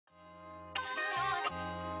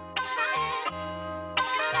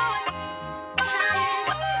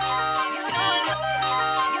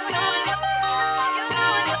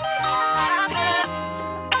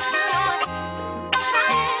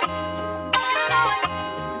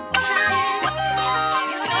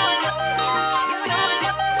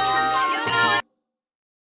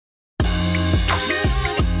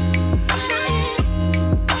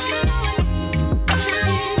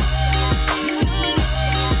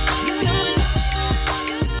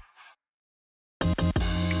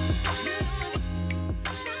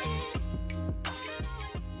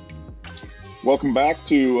Welcome back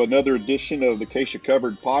to another edition of the KSHSAA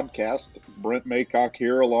Covered Podcast. Brent Maycock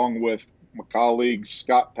here, along with my colleagues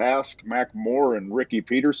Scott Pask, Mac Moore, and Ricky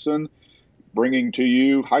Peterson, bringing to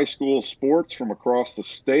you high school sports from across the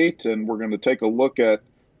state. And we're going to take a look at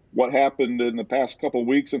what happened in the past couple of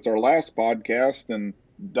weeks since our last podcast and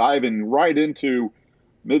diving right into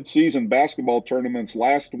midseason basketball tournaments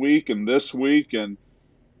last week and this week. And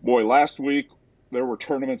boy, last week there were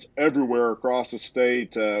tournaments everywhere across the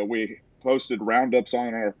state. We posted roundups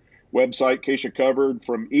on our website, KSHSAA Covered,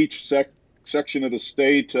 from each section of the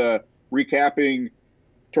state, recapping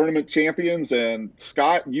tournament champions. And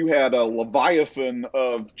Scott, you had a leviathan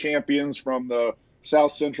of champions from the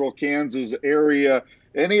South Central Kansas area.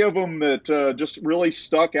 Any of them that just really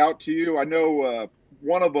stuck out to you? I know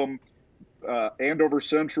one of them, Andover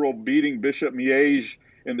Central beating Bishop Miege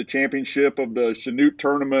in the championship of the Chanute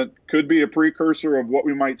tournament, could be a precursor of what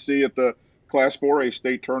we might see at the Class 4A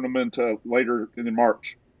state tournament later in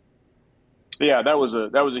March. Yeah, that was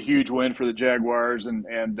a huge win for the Jaguars, and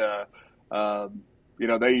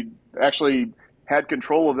they actually had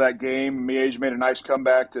control of that game. Miege made a nice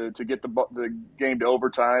comeback to get the game to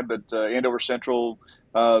overtime, but Andover Central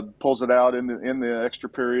pulls it out in the extra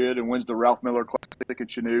period and wins the Ralph Miller Classic at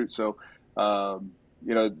Chanute. So,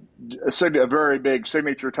 you know, a very big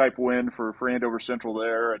signature type win for Andover Central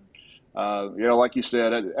there. And like you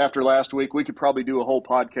said, after last week, we could probably do a whole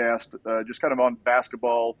podcast just kind of on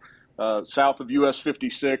basketball south of US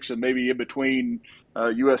 56 and maybe in between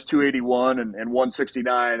US 281 and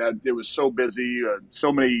 169. It was so busy,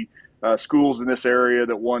 so many schools in this area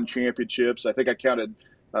that won championships. I think I counted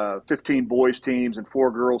 15 boys teams and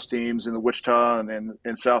 4 girls teams in the Wichita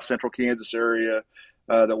and South Central Kansas area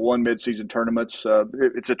that won midseason tournaments.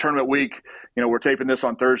 It's a tournament week. We're taping this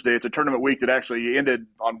on Thursday. It's a tournament week that actually ended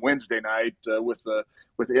on Wednesday night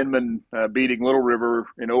with Inman beating Little River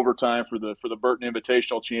in overtime for the Burton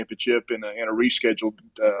Invitational Championship in a rescheduled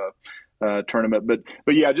tournament.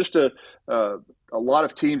 But yeah, just a lot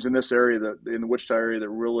of teams in this area in the Wichita area that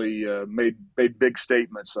really made big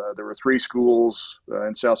statements. There were 3 schools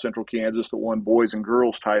in South Central Kansas that won boys and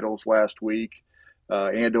girls titles last week.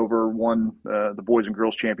 Andover won the boys and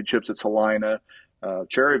girls championships at Salina.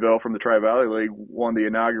 Cherryville from the Tri-Valley League won the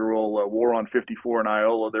inaugural War on 54 in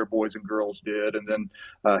Iola. Their boys and girls did. And then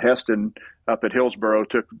Heston up at Hillsboro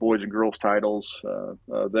took the boys and girls titles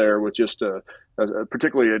there with just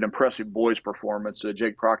particularly an impressive boys performance.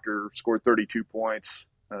 Jake Proctor scored 32 points.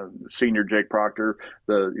 Senior Jake Proctor,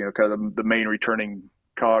 kind of the main returning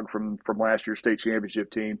cog from last year's state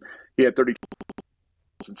championship team. He had 32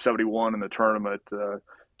 and 71 in the tournament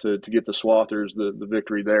to get the Swathers the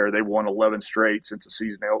victory there. They won 11 straight since the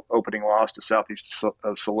season opening loss to Southeast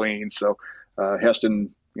of Saline. So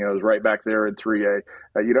Heston, is right back there in 3A.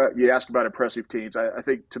 You asked about impressive teams. I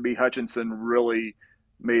think to me, Hutchinson really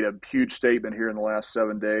made a huge statement here in the last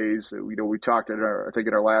 7 days. We talked in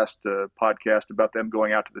our last podcast about them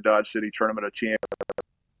going out to the Dodge City Tournament of Champions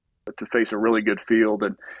to face a really good field,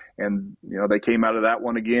 and they came out of that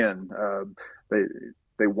one again.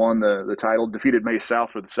 They won the title, defeated May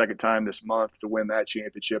South for the second time this month to win that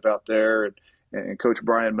championship out there. And Coach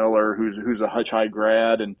Brian Miller, who's a Hutch High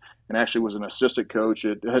grad and actually was an assistant coach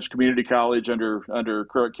at Hutch Community College under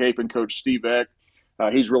Kurt Cape and Coach Steve Eck.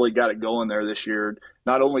 He's really got it going there this year.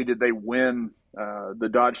 Not only did they win the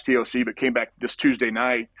Dodge TOC, but came back this Tuesday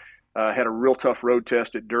night, had a real tough road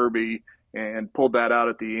test at Derby and pulled that out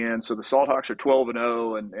at the end. So the Salthawks are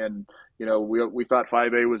 12-0, and we thought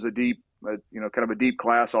 5A was a deep, kind of a deep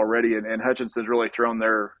class already, and Hutchinson's really thrown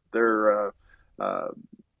their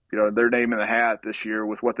name in the hat this year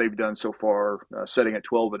with what they've done so far, setting at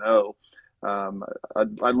 12-0.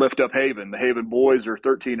 I lift up Haven. The Haven boys are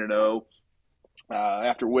 13-0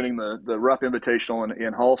 after winning the Rupp Invitational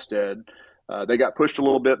in Halstead. They got pushed a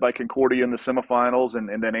little bit by Concordia in the semifinals, and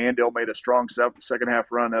then Andale made a strong second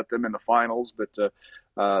half run at them in the finals. But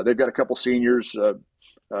they've got a couple seniors,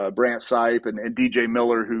 Brant Sipe and DJ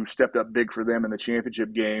Miller, who stepped up big for them in the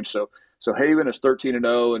championship game. So Haven is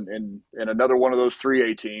 13-0, and another one of those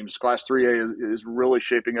 3A teams. Class 3A is really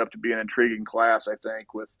shaping up to be an intriguing class, I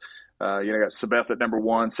think, with got Sabeth at number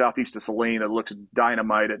 1, Southeast of Saline. It looks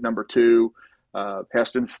dynamite at number 2.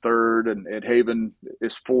 Heston's 3rd, and Haven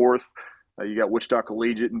is 4th. You got Wichita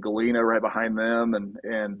Collegiate and Galena right behind them,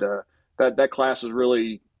 and that class is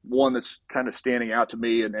really one that's kind of standing out to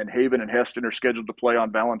me. And Haven and Heston are scheduled to play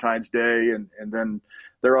on Valentine's Day, and then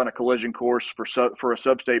they're on a collision course for a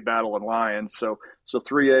sub-state battle in Lyons. So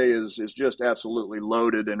 3A is just absolutely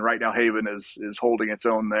loaded, and right now Haven is holding its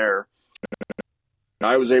own there.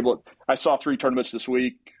 I saw 3 tournaments this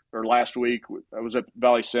week. or last week. I was at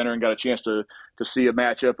Valley Center and got a chance to see a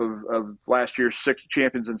matchup of last year's six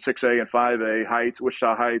champions in 6A and 5A, Heights,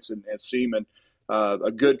 Wichita Heights, and Seaman.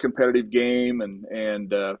 A good competitive game, and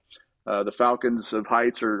the Falcons of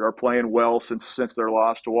Heights are playing well since their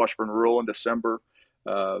loss to Washburn Rural in December.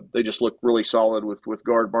 They just look really solid with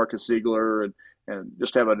guard Marcus Ziegler and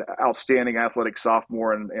just have an outstanding athletic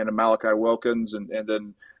sophomore and a Malachi Wilkins, and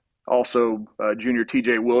then also junior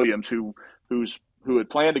TJ Williams, who had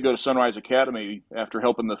planned to go to Sunrise Academy after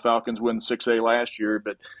helping the Falcons win 6A last year,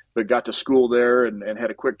 but got to school there and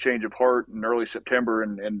had a quick change of heart in early September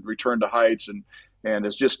and returned to Heights and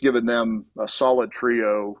has just given them a solid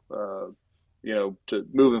trio, to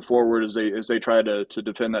moving forward as they try to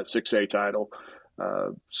defend that 6A title.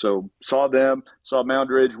 So saw Mound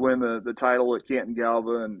Ridge win the title at Canton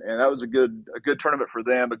Galva, and that was a good tournament for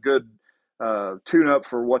them, a good tune up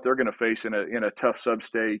for what they're going to face in a tough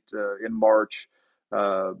sub-state in March.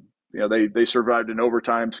 They survived an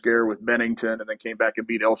overtime scare with Bennington, and then came back and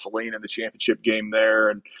beat El Saline in the championship game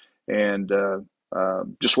there, and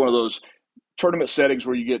just one of those tournament settings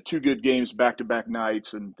where you get two good games back-to-back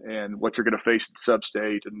nights and what you're going to face in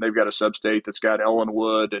sub-state. And they've got a sub-state that's got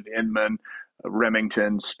Ellenwood and Inman,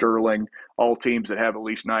 Remington, Sterling, all teams that have at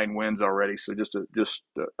least 9 wins already. So just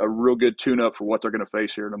a real good tune-up for what they're going to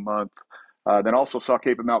face here in a month. Then also saw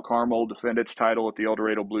Cape and Mount Carmel defend its title at the El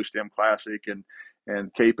Dorado Blue Stem Classic.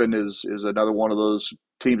 And Capen is another one of those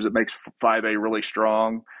teams that makes 5A really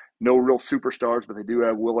strong. No real superstars, but they do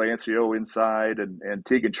have Will Ancio inside and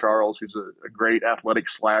Tegan Charles, who's a great athletic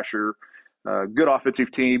slasher. Good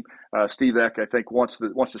offensive team. Steve Eck, I think, wants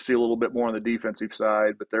to see a little bit more on the defensive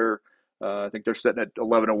side, but I think they're sitting at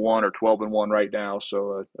 11-1 or 12-1 right now.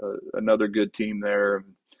 So another good team there.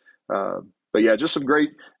 But yeah, just some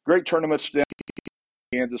great tournaments.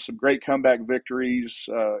 Kansas, some great comeback victories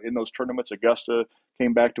in those tournaments. Augusta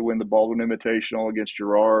came back to win the Baldwin Invitational against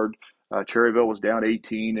Girard. Cherryville was down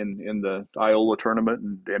 18 in the Iola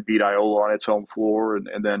tournament and beat Iola on its home floor.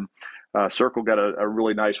 And then Circle got a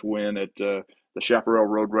really nice win at the Chaparral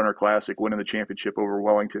Roadrunner Classic, winning the championship over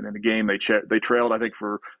Wellington. In the game, they trailed, I think,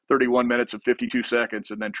 for 31 minutes and 52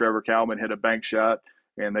 seconds, and then Trevor Kalman hit a bank shot,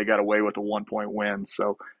 and they got away with a 1-point win.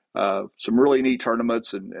 So some really neat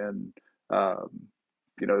tournaments and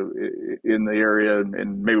in the area,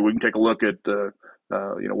 and maybe we can take a look at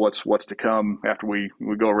what's to come after we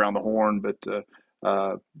go around the horn. But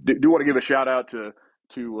do want to give a shout out to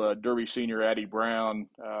Derby senior Addie Brown,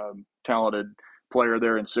 talented player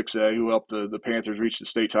there in 6A, who helped the Panthers reach the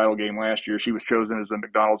state title game last year. She was chosen as a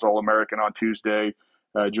McDonald's All-American on Tuesday,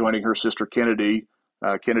 joining her sister Kennedy.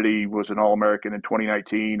 Kennedy was an All-American in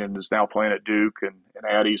 2019 and is now playing at Duke, and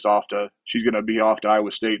Addie's she's going to be off to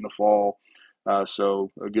Iowa State in the fall.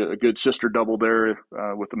 So a good sister double there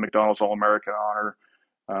with the McDonald's All-American honor.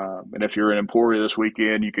 And if you're in Emporia this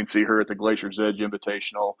weekend, you can see her at the Glacier's Edge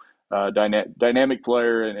Invitational. Dynamic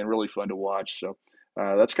player and really fun to watch. So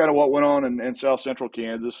that's kind of what went on in South Central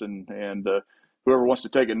Kansas. And whoever wants to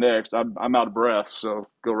take it next, I'm out of breath, so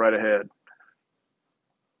go right ahead.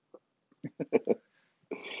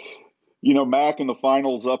 Mac, in the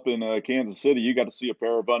finals up in Kansas City, you got to see a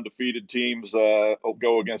pair of undefeated teams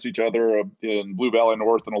go against each other in Blue Valley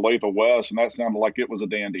North and Olathe West, and that sounded like it was a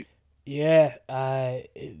dandy. Yeah,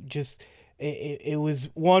 it was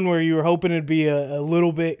one where you were hoping it'd be a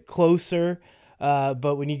little bit closer,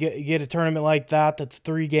 but when you get a tournament like that's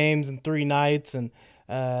 3 games and 3 nights, and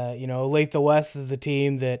Olathe West is the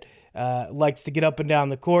team that likes to get up and down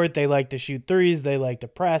the court. They like to shoot threes. They like to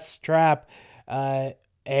press, trap.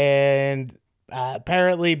 And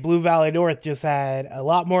apparently Blue Valley North just had a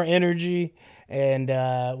lot more energy and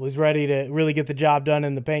was ready to really get the job done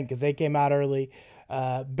in the paint, because they came out early,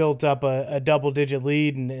 built up a double-digit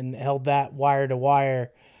lead and held that wire to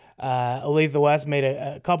wire. Olathe West made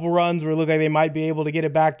a couple runs where it looked like they might be able to get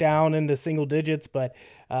it back down into single digits, but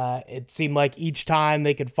it seemed like each time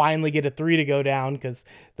they could finally get a 3 to go down, because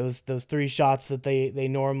those 3 shots that they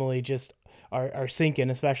normally just are sinking,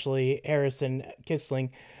 especially Harrison Kissling.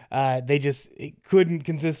 They just couldn't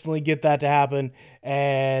consistently get that to happen.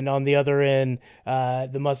 And on the other end,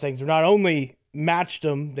 the Mustangs were not only matched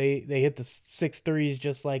them, they hit the 6 threes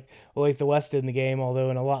just like Olathe West did in the game,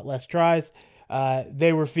 although in a lot less tries.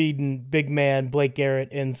 They were feeding big man Blake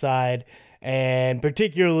Garrett inside. And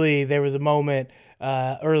particularly, there was a moment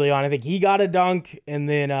early on, I think he got a dunk, and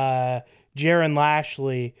then Jaron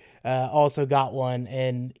Lashley also got one.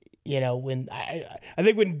 And when I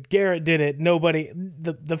think when Garrett did it,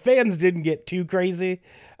 the fans didn't get too crazy.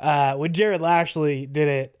 When Jared Lashley did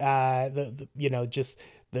it, just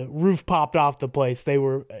the roof popped off the place. They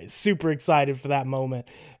were super excited for that moment.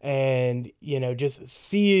 And, just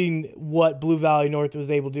seeing what Blue Valley North was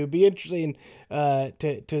able to do, be interesting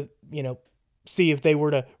to see if they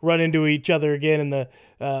were to run into each other again in the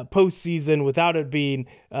postseason without it being,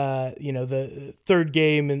 the third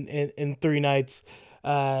game in 3 nights.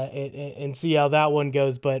 And see how that one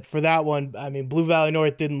goes. But for that one, I mean, Blue Valley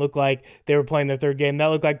North didn't look like they were playing their third game. That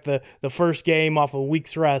looked like the first game off a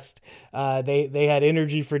week's rest. They had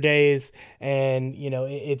energy for days, and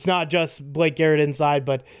it's not just Blake Garrett inside,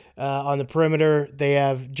 but on the perimeter they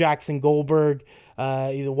have Jackson Goldberg.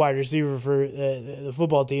 He's a wide receiver for the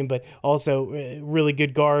football team, but also a really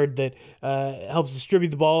good guard that helps distribute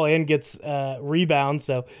the ball and gets rebounds.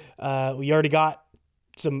 So we already got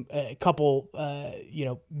a couple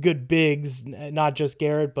good bigs, not just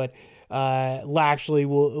Garrett, but Lashley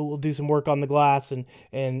will do some work on the glass,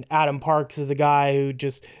 and Adam Parks is a guy who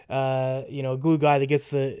just a glue guy that gets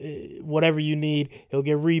the whatever you need. He'll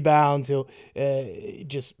get rebounds. He'll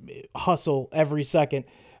just hustle every second,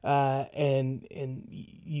 and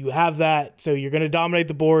you have that. So you're going to dominate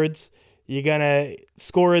the boards. You're going to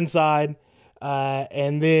score inside,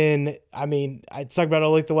 and then I talk about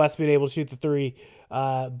Olathe West being able to shoot the three.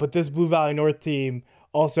 But this Blue Valley North team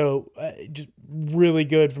also just really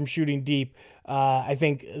good from shooting deep. I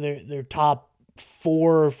think their top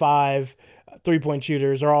 4 or 5 3-point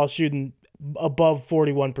shooters are all shooting above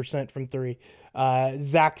 41% from three.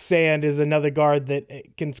 Zach Sand is another guard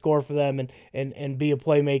that can score for them and be a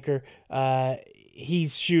playmaker.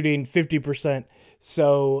 He's shooting 50%.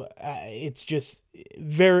 So it's just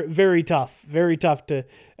very, very tough to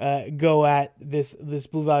go at this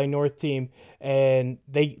Blue Valley North team, and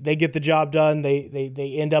they get the job done.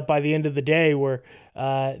 They end up by the end of the day where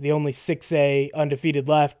the only 6A undefeated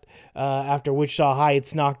left after Wichita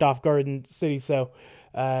Heights knocked off Garden City. So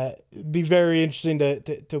be very interesting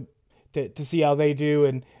to see how they do.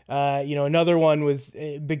 And another one was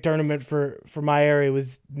a big tournament for my area,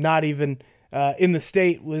 was not even in the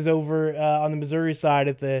state, was over on the Missouri side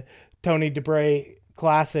at the Tony DeBray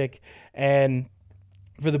Classic. And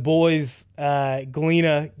for the boys,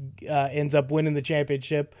 Galena ends up winning the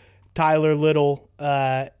championship. Tyler Little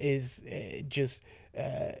is just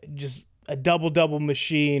a double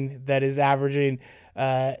machine that is averaging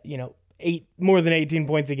more than 18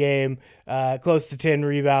 points a game, close to 10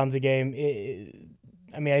 rebounds a game.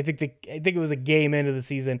 I think it was a game into the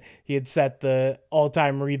season he had set the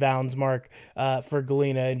all-time rebounds mark for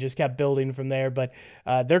Galena and just kept building from there. But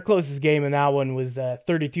their closest game in that one was a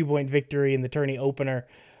 32-point victory in the tourney opener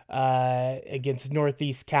against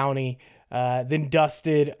Northeast County. Then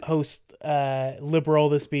dusted host Liberal,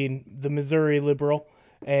 this being the Missouri Liberal,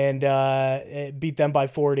 and beat them by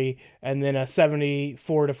 40, and then a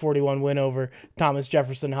 74-41 win over Thomas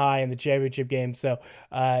Jefferson High in the championship game. So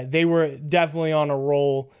they were definitely on a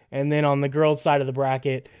roll. And then on the girls' side of the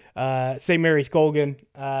bracket, St. Mary's Colgan,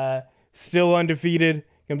 still undefeated,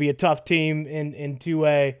 going to be a tough team in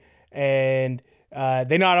 2A, and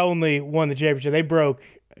they not only won the championship, they broke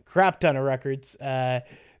a crap ton of records.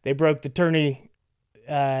 They broke the tourney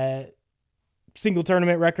single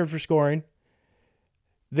tournament record for scoring.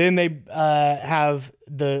 Then they have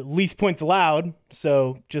the least points allowed,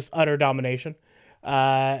 so just utter domination.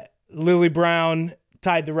 Lily Brown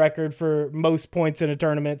tied the record for most points in a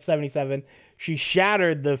tournament, 77. She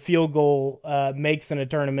shattered the field goal makes in a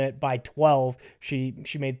tournament by 12. She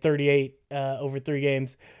made 38 over 3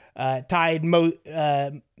 games.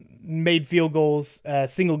 Made field goals,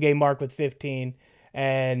 single game mark with 15.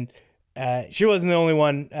 And she wasn't the only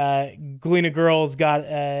one. Galena girls got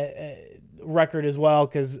record as well,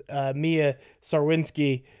 because Mia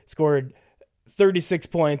Sarwinski scored 36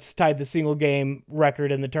 points, tied the single game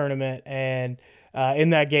record in the tournament, and in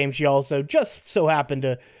that game she also just so happened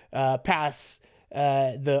to pass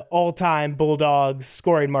the all-time Bulldogs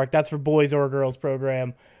scoring mark. That's for boys or girls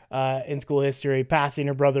program in school history, passing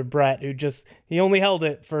her brother Brett, who he only held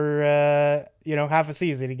it for half a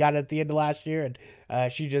season. He got it at the end of last year,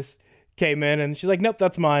 and she just came in and she's like, nope,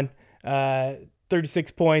 that's mine.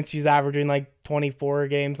 36 points. She's averaging like 24 a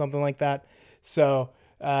game, something like that. So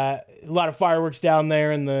a lot of fireworks down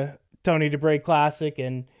there in the Tony DeBray Classic,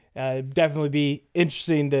 and definitely be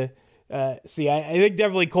interesting to see. I think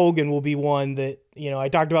definitely Colgan will be one that, I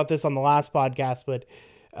talked about this on the last podcast, but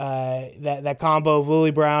that combo of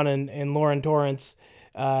Lily Brown and Lauren Torrance,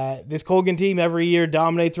 this Colgan team every year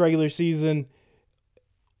dominates regular season.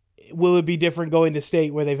 Will it be different going to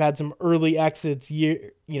state, where they've had some early exits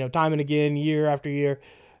time and again, year after year?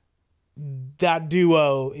 that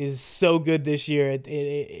duo is so good this year.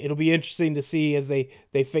 It'll be interesting to see as they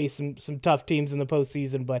face some tough teams in the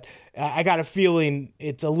postseason. But I got a feeling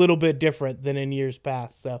it's a little bit different than in years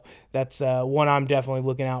past. So that's one I'm definitely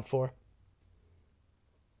looking out for.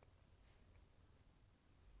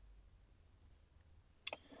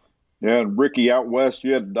 Yeah, and Ricky, out west,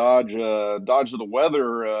 you had to dodge the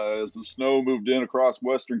weather as the snow moved in across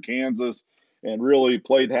western Kansas and really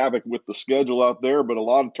played havoc with the schedule out there. But a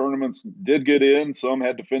lot of tournaments did get in. Some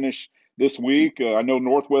had to finish this week. I know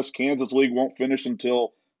Northwest Kansas League won't finish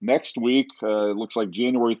until next week. It looks like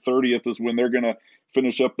January 30th is when they're going to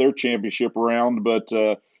finish up their championship round. But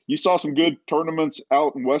you saw some good tournaments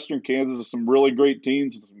out in western Kansas, some really great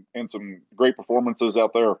teams and some great performances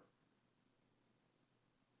out there.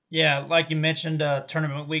 Yeah, like you mentioned,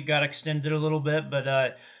 tournament week got extended a little bit, but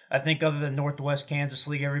I think other than Northwest Kansas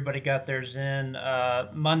League, everybody got theirs in.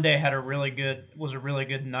 Monday was a really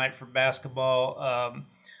good night for basketball.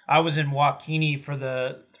 I was in Waukene for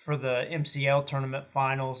the MCL tournament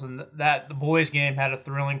finals, and the boys game had a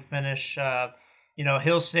thrilling finish.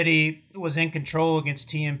 Hill City was in control against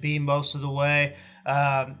TMP most of the way.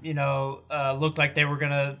 Looked like they were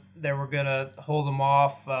gonna hold them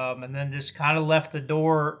off, and then just kind of left the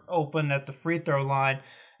door open at the free throw line.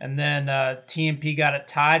 And then TMP got it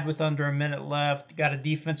tied with under a minute left, got a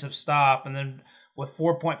defensive stop, and then with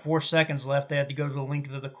 4.4 seconds left, they had to go to the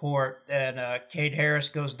length of the court. And Cade Harris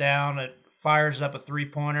goes down, it fires up a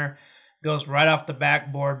three-pointer, goes right off the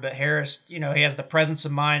backboard. But Harris, he has the presence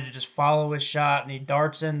of mind to just follow his shot, and he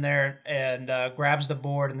darts in there and grabs the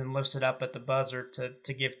board and then lifts it up at the buzzer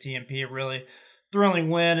to give TMP a really thrilling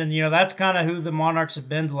win. And that's kind of who the Monarchs have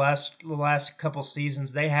been the last couple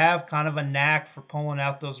seasons. They have kind of a knack for pulling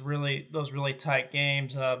out those really tight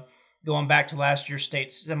games. Going back to last year's state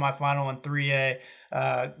semifinal in 3A,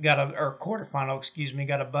 quarterfinal,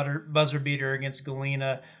 got a buzzer beater against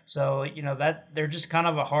Galena. So that they're just kind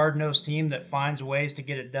of a hard-nosed team that finds ways to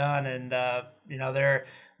get it done. And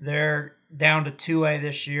they're down to 2A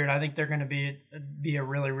this year, and I think they're going to be a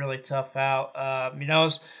really, really tough out.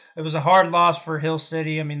 It was a hard loss for Hill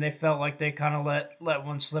City. I mean, they felt like they kind of let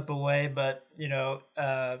one slip away, but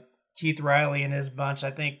Keith Riley and his bunch, I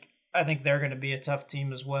think they're going to be a tough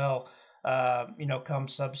team as well. Come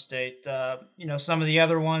sub-state. Some of the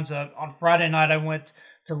other ones on Friday night, I went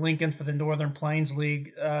to Lincoln for the Northern Plains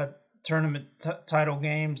League tournament title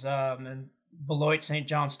games, and Beloit St.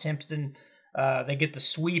 John's Timpson. They get the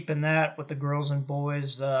sweep in that with the girls and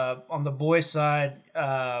boys. On the boys' side,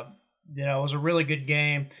 it was a really good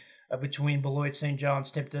game between Beloit St.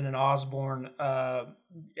 John's Tipton and Osborne.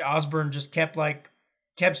 Osborne just kept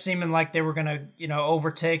seeming like they were going to,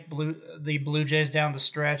 overtake the Blue Jays down the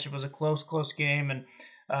stretch. It was a close game, and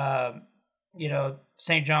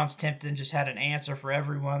St. John's Tipton just had an answer for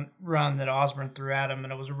every run that Osborne threw at him,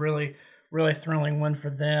 and it was a really, really thrilling win for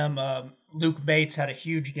them. Luke Bates had a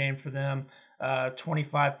huge game for them.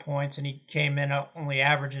 25 points, and he came in only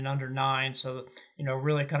averaging under 9. So,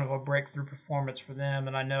 really kind of a breakthrough performance for them.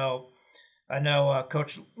 And I know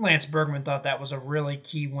Coach Lance Bergman thought that was a really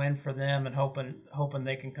key win for them, and hoping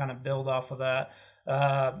they can kind of build off of that.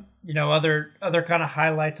 Other kind of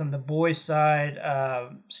highlights on the boys' side.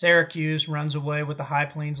 Syracuse runs away with the High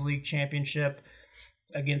Plains League championship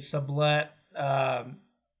against Sublette.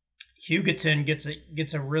 Hugoton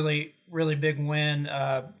gets a really, really big win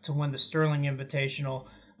to win the Sterling Invitational.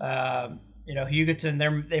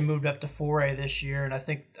 Hugoton, they moved up to 4A this year, and I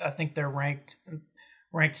think they're ranked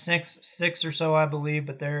sixth or so, I believe.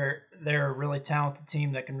 But they're a really talented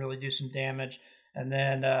team that can really do some damage. And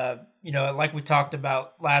then like we talked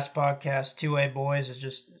about last podcast, 2A boys it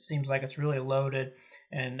seems like it's really loaded.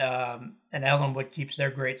 And Ellenwood keeps their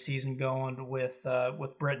great season going with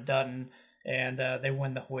Britt Dutton. And they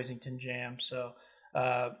win the Hoisington Jam. So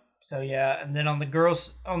yeah. And then on the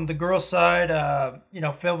girls side,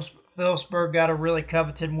 Phillipsburg got a really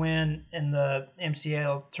coveted win in the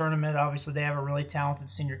MCL tournament. Obviously, they have a really talented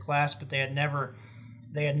senior class, but they had never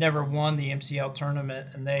won the MCL tournament,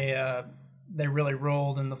 and they really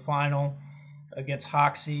rolled in the final against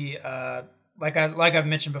Hoxie. Like I've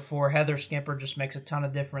mentioned before, Heather Skimper just makes a ton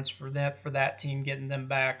of difference for that team, getting them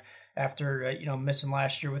back after missing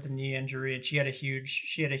last year with a knee injury, and she had a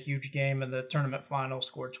huge game in the tournament final,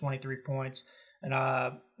 scored 23 points, and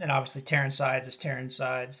obviously Taryn Sides is Taryn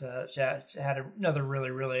Sides. She had another really,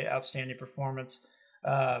 really outstanding performance.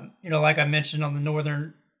 Like I mentioned on the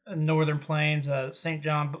northern plains, St.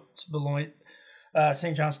 John's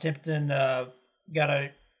Tipton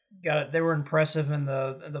they were impressive in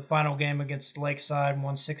the final game against Lakeside,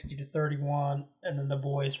 won 60-31, and then the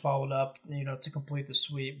boys followed up, to complete the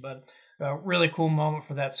sweep. But really cool moment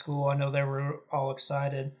for that school. I know they were all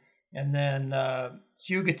excited. And then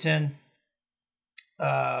Hugoton,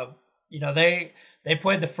 they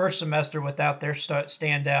played the first semester without their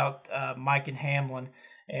standout Mike and Hamlin,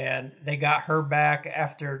 and they got her back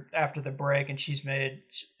after the break, and she's made,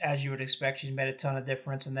 as you would expect, she's made a ton of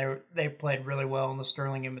difference, and they played really well in the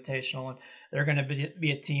Sterling Invitational, and they're going to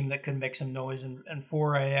be a team that could make some noise in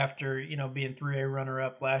 4A after being 3A runner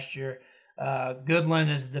up last year. Goodland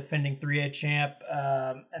is the defending 3A champ,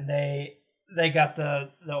 and they got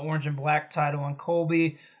the orange and black title on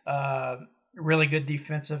Colby. Really good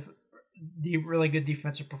defensive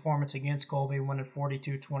performance against Colby, winning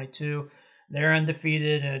 42-22. They're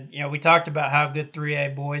undefeated, and we talked about how good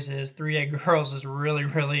 3A boys is. 3A girls is really,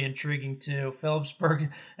 really intriguing too.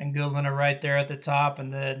 Phillipsburg and Goodland are right there at the top,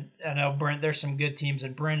 and then I know there's some good teams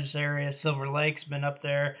in Brandis area. Silver Lake's been up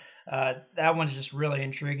there. That one's just really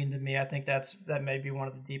intriguing to me. I think that may be one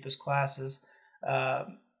of the deepest classes.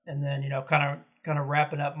 And then kind of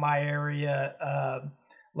wrapping up my area.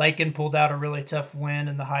 Lakin pulled out a really tough win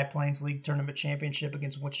in the High Plains League Tournament Championship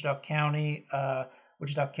against Wichita County.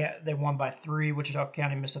 They won by 3. Wichita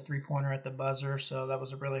County missed a 3-pointer at the buzzer, so that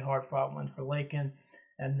was a really hard-fought win for Lakin.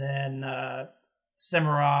 And then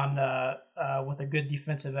Cimarron, with a good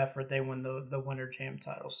defensive effort, they won the Winter Jam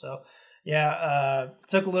title. So,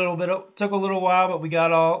 took a little while, but we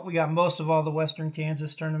got most of all the Western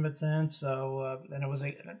Kansas tournaments in. So, and it was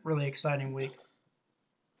a really exciting week.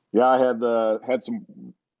 Yeah, I had some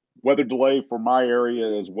weather delay for my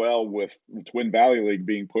area as well, with the Twin Valley League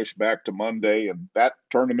being pushed back to Monday. And that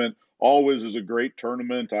tournament always is a great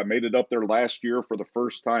tournament. I made it up there last year for the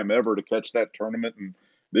first time ever to catch that tournament. And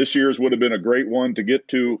this year's would have been a great one to get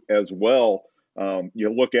to as well.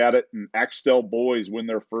 You look at it, and Axtell boys win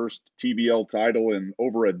their first TVL title in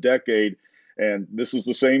over a decade. And this is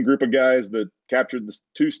the same group of guys that captured the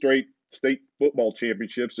 2 straight state football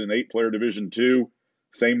championships in 8-player Division II.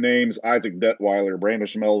 Same names: Isaac Detweiler, Brandon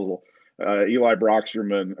Schmelzel, Eli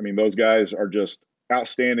Brocksterman. I mean, those guys are just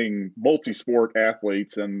outstanding multi-sport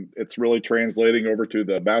athletes, and it's really translating over to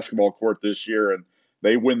the basketball court this year. And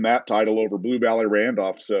they win that title over Blue Valley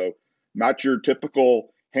Randolph. So, not your typical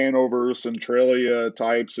Hanover, Centralia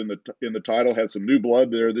types in the title. Had some new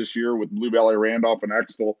blood there this year with Blue Valley Randolph and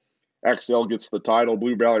Axtell. Axtell gets the title.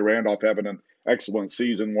 Blue Valley Randolph having an excellent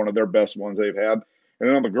season, one of their best ones they've had. And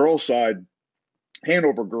then on the girls' side,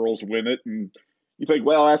 Hanover girls win it, and you think,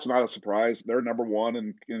 well, that's not a surprise. They're number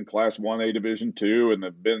one in Class 1A Division II, and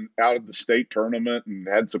they've been out of the state tournament and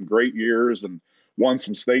had some great years and won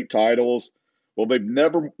some state titles. Well, they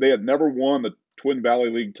had never won the Twin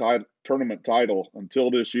Valley League tournament title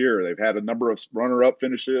until this year. They've had a number of runner-up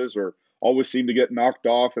finishes, or always seem to get knocked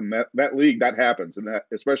off. And that league, that happens, and that,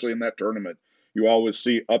 especially in that tournament, you always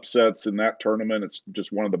see upsets in that tournament. It's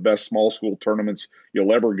just one of the best small school tournaments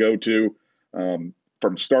you'll ever go to.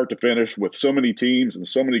 From start to finish, with so many teams and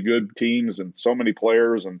so many good teams and so many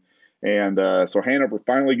players. And so Hanover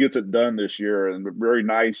finally gets it done this year, and a very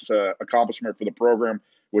nice accomplishment for the program,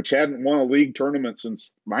 which hadn't won a league tournament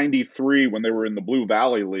since '93 when they were in the Blue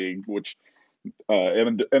Valley League, which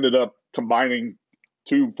ended up combining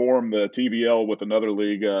to form the TVL with another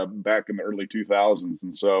league back in the early 2000s.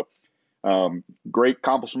 And so great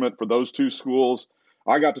accomplishment for those 2 schools.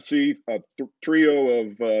 I got to see a trio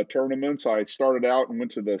of tournaments. I started out and went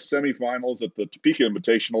to the semifinals at the Topeka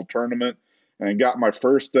Invitational Tournament and got my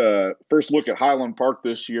first look at Highland Park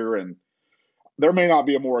this year. And there may not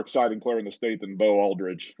be a more exciting player in the state than Bo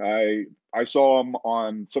Aldridge. I saw him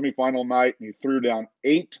on semifinal night, and he threw down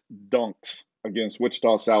 8 dunks against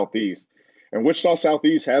Wichita Southeast. And Wichita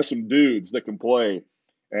Southeast has some dudes that can play,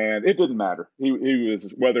 and it didn't matter. He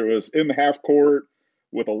was, whether it was in the half court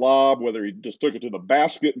with a lob, whether he just took it to the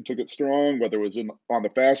basket and took it strong, whether it was on the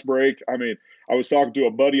fast break. I mean, I was talking to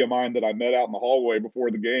a buddy of mine that I met out in the hallway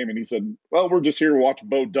before the game, and he said, well, we're just here to watch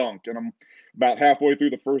Bo dunk. And I'm about halfway through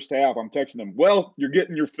the first half. I'm texting him, well, you're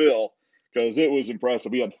getting your fill, because it was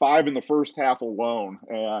impressive. He had 5 in the first half alone,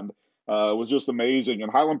 and it was just amazing.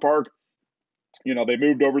 And Highland Park, they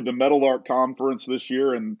moved over to the Meadowlark Conference this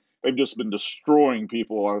year, and they've just been destroying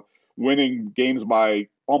people, winning games by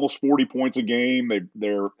almost 40 points a game.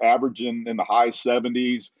 They're averaging in the high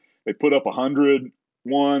 70s. They put up 100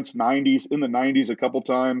 once, 90s, in the 90s a couple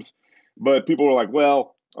times. But people were like,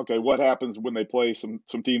 well, okay, what happens when they play some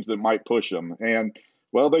teams that might push them? And,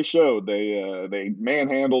 well, they showed. They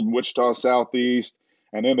manhandled Wichita Southeast,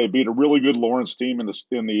 and then they beat a really good Lawrence team in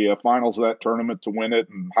the finals of that tournament to win it.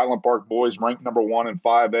 And Highland Park boys ranked number 1 in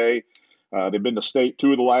 5A. They've been to state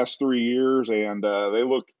 2 of the last 3 years, and they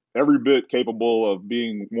look every bit capable of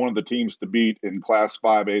being one of the teams to beat in Class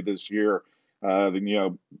 5A this year.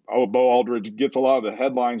 Bo Aldridge gets a lot of the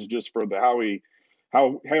headlines just for how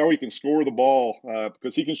he can score the ball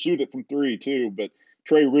because he can shoot it from three too. But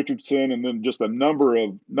Trey Richardson and then just a number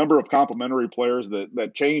of complementary players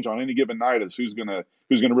that change on any given night is who's gonna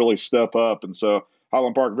really step up. And so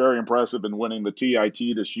Highland Park very impressive in winning the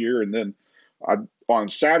TIT this year. And then on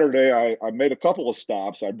Saturday I made a couple of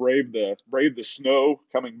stops. I braved the snow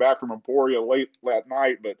coming back from Emporia late that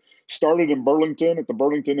night, but started in Burlington at the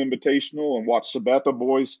Burlington Invitational and watched Sabetha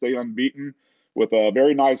boys stay unbeaten with a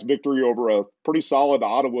very nice victory over a pretty solid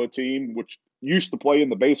Ottawa team, which used to play in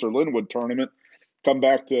the Baser Linwood tournament. Come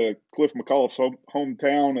back to Cliff McCullough's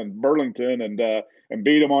hometown in Burlington and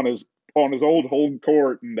beat him on his old home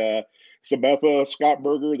court. And Sabetha, Scott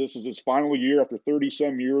Berger, this is his final year after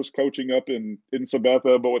 30-some years coaching up in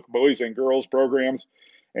Sabetha, both boys and girls programs.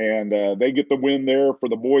 And they get the win there for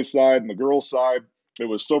the boys' side. And the girls' side, it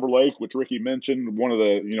was Silver Lake, which Ricky mentioned, one of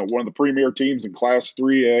the premier teams in Class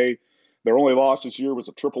 3A. Their only loss this year was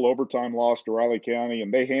a triple overtime loss to Riley County,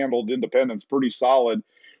 and they handled Independence pretty solid,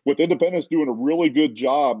 with Independence doing a really good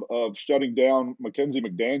job of shutting down Mackenzie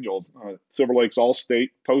McDaniel, Silver Lake's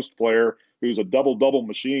all-state post player, who's a double-double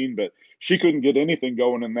machine, but she couldn't get anything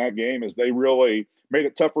going in that game as they really made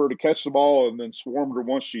it tough for her to catch the ball and then swarmed her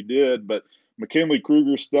once she did. But McKinley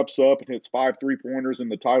Kruger steps up and hits 5 3-pointers in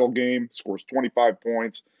the title game, scores 25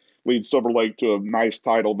 points, leads Silver Lake to a nice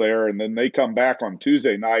title there. And then they come back on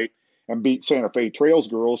Tuesday night and beat Santa Fe Trails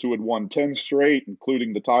girls, who had won 10 straight,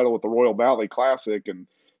 including the title at the Royal Valley Classic. And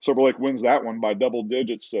Silver Lake wins that one by double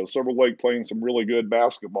digits. So Silver Lake playing some really good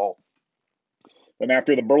basketball. Then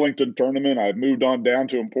after the Burlington tournament, I moved on down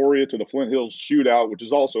to Emporia to the Flint Hills Shootout, which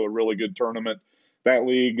is also a really good tournament. That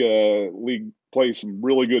league plays some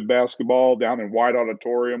really good basketball down in White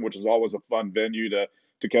Auditorium, which is always a fun venue to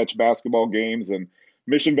catch basketball games. And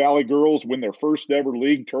Mission Valley girls win their first ever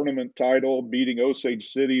league tournament title, beating Osage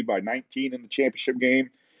City by 19 in the championship game.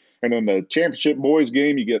 And in the championship boys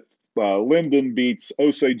game, you get Linden beats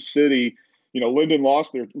Osage City. Linden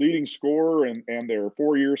lost their leading scorer and their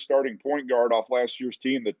 4-year starting point guard off last year's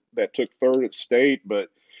team that took third at state, but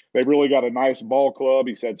they really got a nice ball club.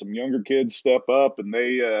 He's had some younger kids step up, and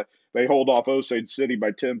they hold off Osage City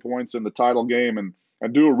by 10 points in the title game and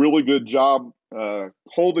do a really good job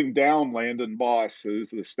holding down Landon Boss,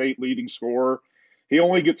 who's the state leading scorer. He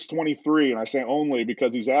only gets 23, and I say only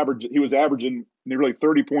because he was averaging nearly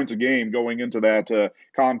 30 points a game going into that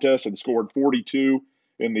contest and scored 42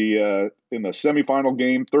 in the semifinal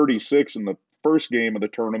game, 36 in the first game of the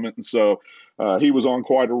tournament. And so he was on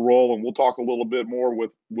quite a roll, and we'll talk a little bit more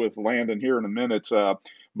with Landon here in a minute.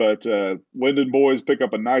 But Linden boys pick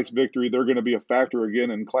up a nice victory. They're going to be a factor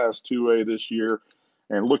again in Class 2A this year.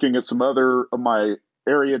 And looking at some other of my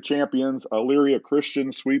area champions, Elyria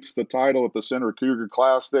Christian sweeps the title at the Center Cougar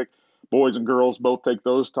Classic. Boys and girls both take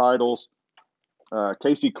those titles.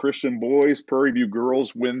 Casey Christian boys, Prairie View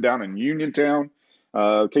girls win down in Uniontown.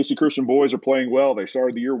 Casey Christian boys are playing well. They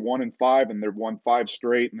started the year 1-5, and they've won 5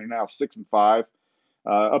 straight, and they're now 6-5.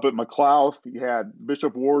 Up at McLeod, you had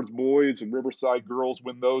Bishop Ward's boys and Riverside girls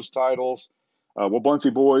win those titles.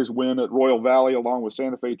 Wabaunsee boys win at Royal Valley along with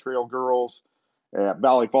Santa Fe Trail girls. At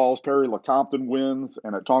Valley Falls, Perry LeCompton wins,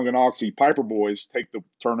 and at Tonganoxie, Piper boys take the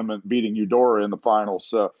tournament, beating Eudora in the finals.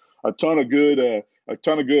 So a ton of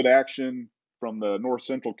good action from the North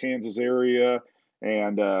Central Kansas area.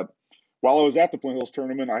 And while I was at the Flint Hills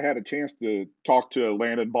tournament, I had a chance to talk to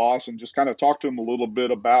Landon Boss and just kind of talk to him a little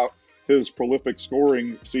bit about his prolific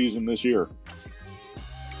scoring season this year.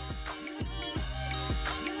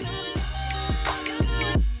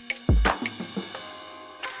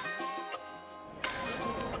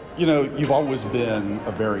 You've always been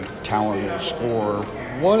a very talented scorer.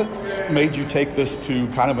 What made you take this to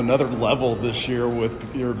kind of another level this year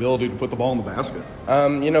with your ability to put the ball in the basket?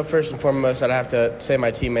 First and foremost, I'd have to say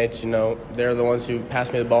my teammates. They're the ones who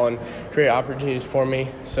pass me the ball and create opportunities for me.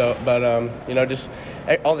 So, but just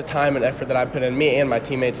all the time and effort that I put in, me and my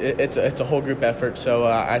teammates, it's a whole group effort. So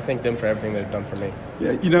I thank them for everything they've done for me.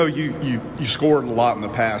 Yeah, you scored a lot in the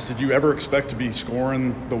past. Did you ever expect to be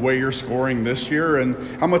scoring the way you're scoring this year? And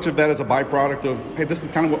how much of that is a byproduct of, hey, this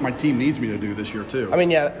is kind of what my team needs me to do this year too? I mean,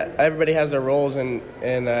 yeah, everybody has their roles, and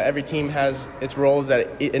every team has its roles that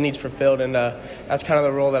it needs fulfilled, and that's kind of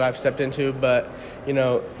the role that I've stepped into. But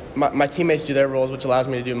my teammates do their roles, which allows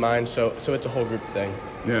me to do mine. So it's a whole group thing.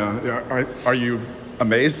 Yeah. Are you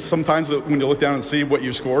amazed sometimes when you look down and see what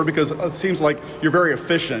you score? Because it seems like you're very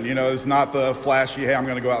efficient. It's not the flashy, hey, I'm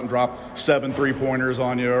going to go out and drop 7 3-pointers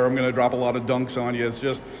on you, or I'm going to drop a lot of dunks on you. It's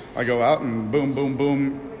just I go out and boom, boom,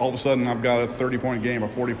 boom. All of a sudden I've got a 30-point game, a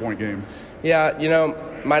 40-point game. Yeah,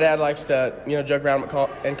 my dad likes to, joke around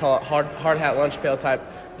and call it hard hat lunch pail type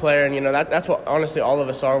player, and that's what honestly all of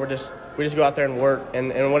us are. We just go out there and work,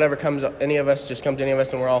 and whatever comes, any of us just comes to any of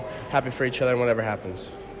us, and we're all happy for each other and whatever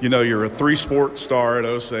happens. You're a 3-sport star at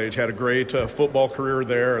Osage, had a great football career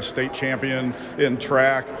there, a state champion in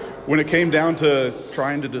track. When it came down to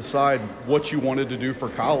trying to decide what you wanted to do for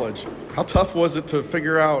college, how tough was it to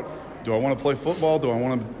figure out, do I want to play football? Do I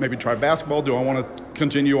want to maybe try basketball? Do I want to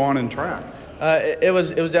continue on in track? It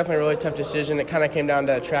was definitely a really tough decision. It kind of came down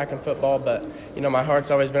to track and football, but my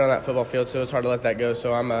heart's always been on that football field, so it was hard to let that go.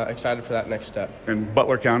 So I'm excited for that next step. And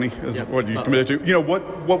Butler County is what you committed to.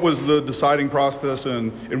 What was the deciding process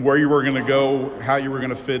and where you were going to go, how you were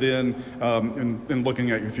going to fit in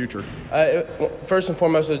looking at your future? First and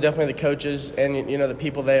foremost, it was definitely the coaches and the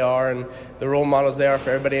people they are and the role models they are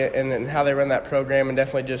for everybody and how they run that program, and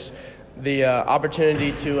definitely just the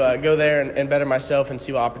opportunity to go there and better myself and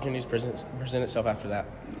see what opportunities present itself after that.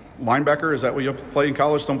 Linebacker, is that what you play in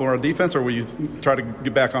college, somewhere on defense, or will you try to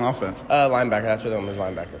get back on offense? Linebacker, that's what I'm is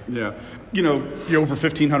linebacker. Yeah. You're over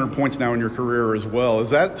 1,500 points now in your career as well.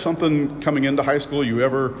 Is that something coming into high school you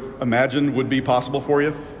ever imagined would be possible for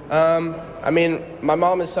you? My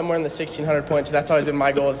mom is somewhere in the 1,600 points. So that's always been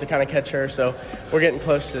my goal, is to kind of catch her. So we're getting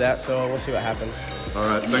close to that, so we'll see what happens. All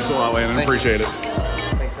right. Thanks a lot, Landon. Appreciate it.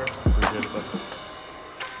 Thanks, sir. Appreciate it.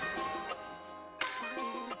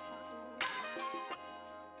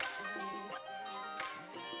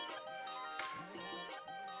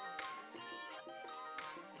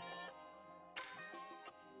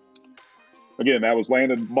 Again, that was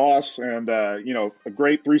Landon Boss, and a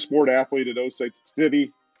great 3-sport athlete at Osage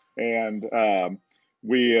City, and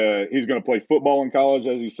he's going to play football in college,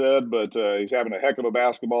 as he said, but he's having a heck of a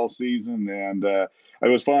basketball season, and it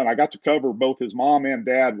was fun. I got to cover both his mom and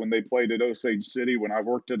dad when they played at Osage City when I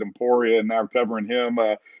worked at Emporia, and now covering him,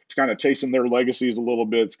 just kind of chasing their legacies a little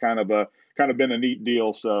bit. It's kind of been a neat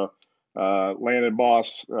deal. So Landon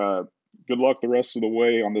Boss, good luck the rest of the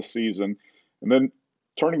way on this season, and then.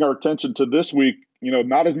 Turning our attention to this week,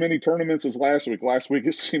 not as many tournaments as last week. Last week,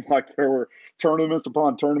 it seemed like there were tournaments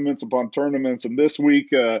upon tournaments upon tournaments. And this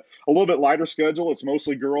week, a little bit lighter schedule. It's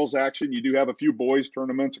mostly girls action. You do have a few boys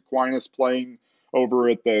tournaments. Aquinas playing over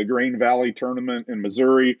at the Grain Valley tournament in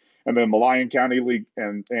Missouri, and then the Lyon County League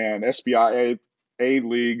and SBIA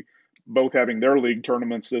League both having their league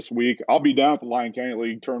tournaments this week. I'll be down at the Lyon County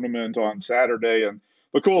League tournament on Saturday. And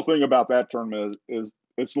the cool thing about that tournament is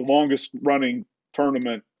it's the longest running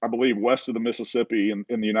tournament, I believe, west of the Mississippi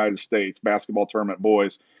in the United States, basketball tournament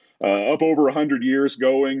boys, up over 100 years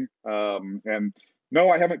going. And no,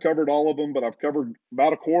 I haven't covered all of them, but I've covered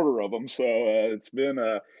about a quarter of them. So it's been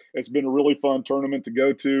a really fun tournament to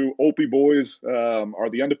go to. Opie boys are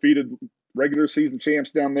the undefeated regular season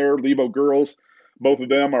champs down there. Lebo girls, both of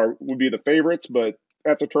them would be the favorites, but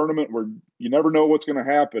that's a tournament where you never know what's going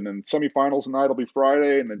to happen. And semifinals night will be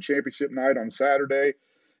Friday, and then championship night on Saturday.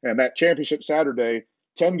 And that championship Saturday,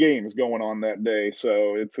 10 games going on that day.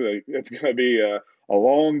 So it's going to be a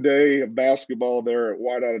long day of basketball there at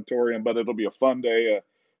White Auditorium, but it'll be a fun day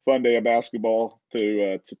of basketball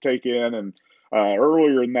to take in. And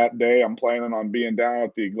earlier in that day, I'm planning on being down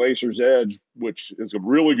at the Glacier's Edge, which is a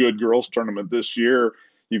really good girls tournament this year.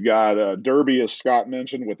 You've got Derby, as Scott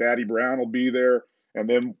mentioned, with Addie Brown will be there. And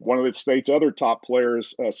then one of the state's other top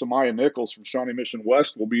players, Samaya Nichols from Shawnee Mission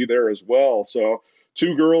West, will be there as well. So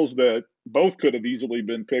 2 girls that both could have easily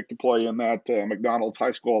been picked to play in that McDonald's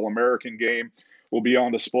High School All-American game will be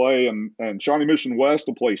on display. And Shawnee Mission West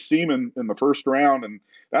will play Seaman in the first round. And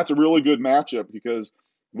that's a really good matchup because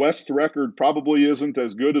West's record probably isn't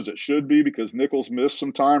as good as it should be because Nichols missed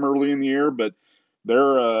some time early in the year. But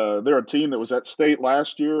they're a team that was at state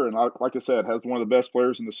last year. And like I said, has one of the best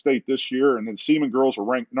players in the state this year. And then Seaman girls are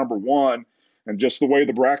ranked number 1. And just the way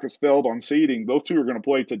the brackets fell on seeding, those 2 are going to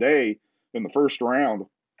play today in the first round,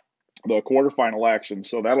 the quarterfinal action.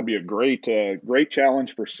 So that'll be a great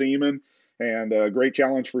challenge for Seaman and a great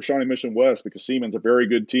challenge for Shawnee Mission West because Seaman's a very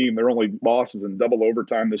good team. Their only loss is in double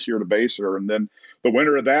overtime this year to Baser. And then the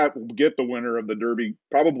winner of that will get the winner of the Derby,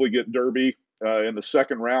 probably get Derby in the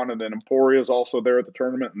second round. And then Emporia is also there at the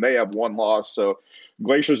tournament, and they have 1 loss. So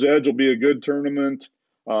Glacier's Edge will be a good tournament.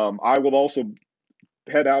 I will also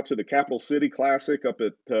head out to the Capital City Classic up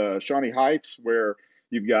at Shawnee Heights, where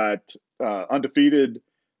you've got undefeated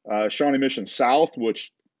Shawnee Mission South,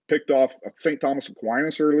 which picked off St. Thomas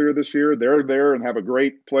Aquinas earlier this year. They're there and have a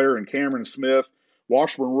great player in Cameron Smith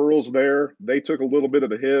Washburn Rural's there. They took a little bit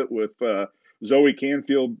of a hit with Zoe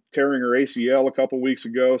Canfield tearing her ACL a couple weeks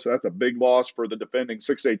ago, so that's a big loss for the defending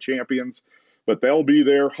 6A champions. But they'll be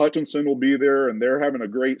there. Hutchinson will be there, and they're having a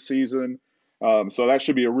great season. So that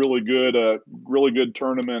should be a really good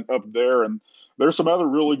tournament up there. And there's some other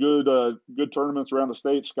really good tournaments around the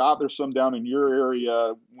state. Scott, there's some down in your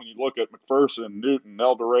area. When you look at McPherson, Newton,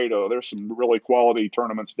 El Dorado, there's some really quality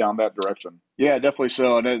tournaments down that direction. Yeah, definitely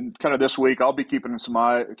so. And then kind of this week, I'll be keeping an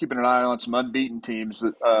eye on some unbeaten teams,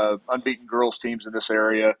 unbeaten girls teams in this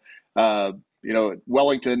area.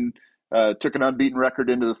 Wellington took an unbeaten record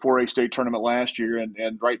into the 4A state tournament last year,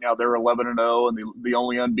 and right now they're 11-0 and the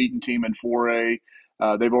only unbeaten team in 4A.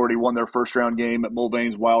 They've already won their first round game at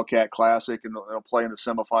Mulvane's Wildcat Classic, and they'll play in the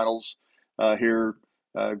semifinals here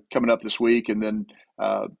coming up this week. And then,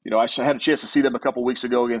 I had a chance to see them a couple weeks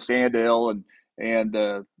ago against Andale, and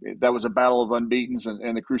that was a battle of unbeatens.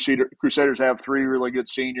 And the Crusaders have three really good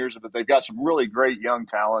seniors, but they've got some really great young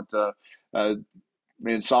talent.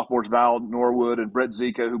 Sophomores Val Norwood and Brett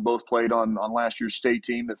Zika, who both played on last year's state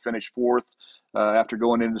team that finished fourth after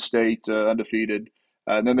going into state undefeated.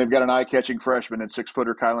 And then they've got an eye-catching freshman and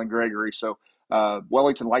 6-footer Kylan Gregory. So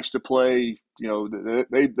Wellington likes to play.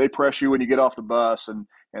 They press you when you get off the bus, and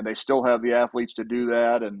they still have the athletes to do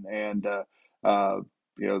that.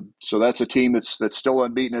 So that's a team that's still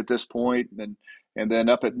unbeaten at this point. And then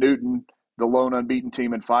up at Newton, the lone unbeaten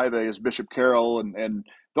team in 5A is Bishop Carroll, and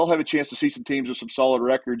they'll have a chance to see some teams with some solid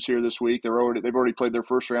records here this week. They've already played their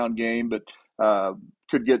first round game, but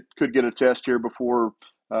could get a test here before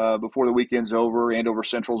the weekend's over. Andover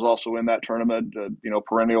Central's also in that tournament.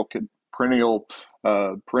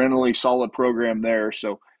 Perennially solid program there.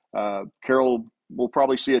 So Carroll will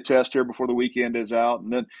probably see a test here before the weekend is out.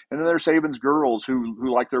 And then there's Havens girls who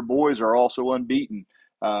like their boys are also unbeaten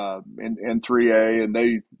in 3A,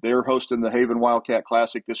 and they're hosting the Haven Wildcat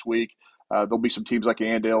Classic this week. There'll be some teams like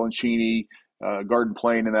Andale and Cheney, Garden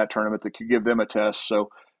Plain in that tournament that could give them a test.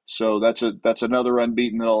 So that's another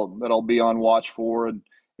unbeaten that I'll be on watch for. And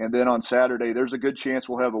then on Saturday, there's a good chance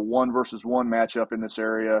we'll have a 1-versus-1 matchup in this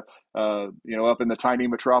area, up in the tiny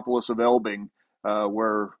metropolis of Elbing,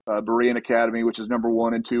 where Berean Academy, which is number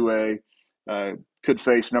 1 in 2A, could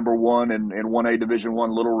face number 1 in 1A Division I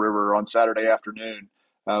Little River on Saturday afternoon.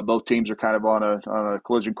 Both teams are kind of on a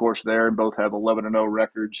collision course there, and both have 11-0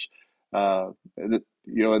 records. And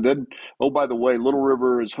then, by the way, Little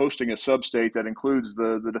River is hosting a sub-state that includes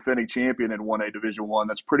the defending champion in 1A Division I.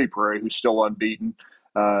 That's Pretty Prairie, who's still unbeaten.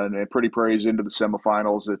 And Pretty Prairie's into the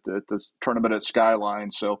semifinals at the tournament at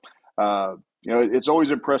Skyline. So, it's always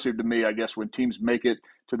impressive to me, I guess, when teams make it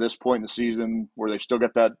to this point in the season where they've still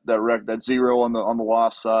got that zero on the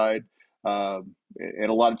loss side. And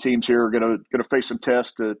a lot of teams here are going to face some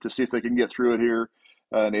tests to see if they can get through it here.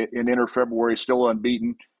 And enter February still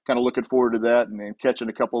unbeaten. Kind of looking forward to that and catching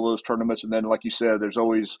a couple of those tournaments. And then, like you said, there's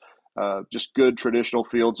always just good traditional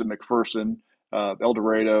fields in McPherson, El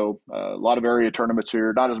Dorado, a lot of area tournaments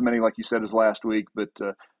here. Not as many, like you said, as last week, but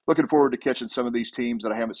looking forward to catching some of these teams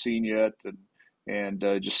that I haven't seen yet and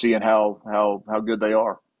just seeing how good they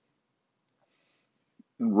are.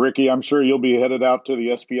 Ricky, I'm sure you'll be headed out to the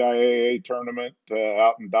SPIAA tournament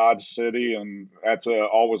out in Dodge City, and that's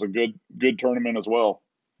always a good tournament as well.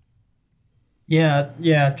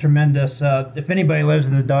 Yeah, tremendous. If anybody lives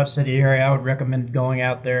in the Dodge City area, I would recommend going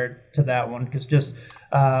out there to that one because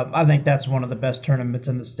I think that's one of the best tournaments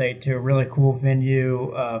in the state too. A really cool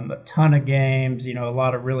venue, a ton of games, a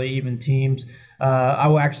lot of really even teams.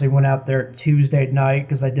 I actually went out there Tuesday night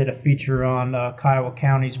because I did a feature on Kiowa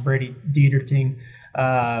County's Brady Dieterting.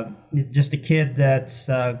 Just a kid that's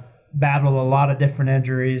battled a lot of different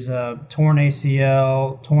injuries, torn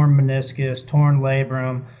ACL, torn meniscus, torn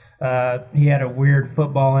labrum. He had a weird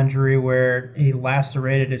football injury where he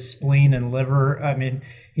lacerated his spleen and liver. I mean,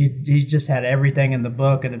 he's just had everything in the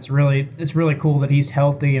book, and it's really cool that he's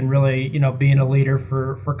healthy and really, being a leader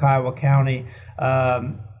for Kiowa County.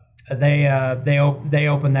 They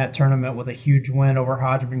opened that tournament with a huge win over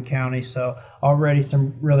Hodgman County, so already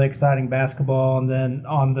some really exciting basketball. And then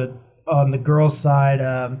on the girls' side,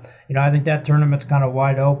 I think that tournament's kind of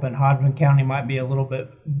wide open. Hodgman County might be a little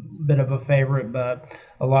bit of a favorite, but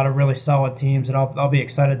a lot of really solid teams, and I'll be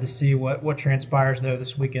excited to see what transpires there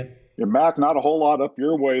this weekend. Yeah, Mac, not a whole lot up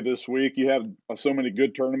your way this week. You have so many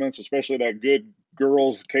good tournaments, especially that good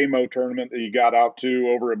girls KMO tournament that you got out to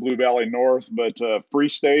over at Blue Valley North. But Free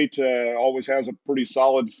State always has a pretty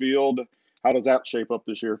solid field. How does that shape up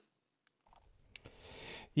this year?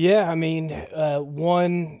 Yeah, I mean,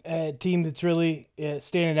 one team that's really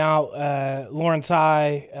standing out, Lawrence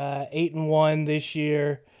High, 8-1 this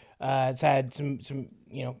year. It's had some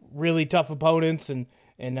really tough opponents and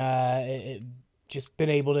just been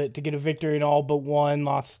able to get a victory in all but one.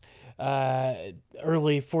 Lost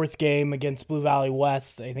early fourth game against Blue Valley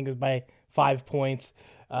West. I think it was by 5 points.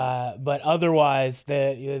 But otherwise,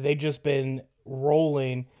 they've just been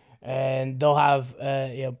rolling, and they'll have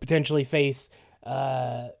potentially face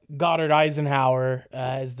Goddard Eisenhower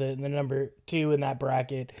as the number 2 in that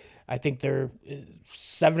bracket. I think they're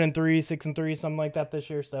 7-3, 6-3, something like that this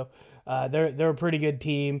year. So they're a pretty good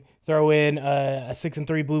team. Throw in a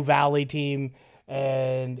 6-3 Blue Valley team,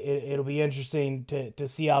 and it'll be interesting to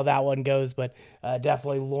see how that one goes. But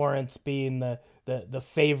definitely Lawrence being the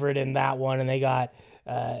favorite in that one, and they got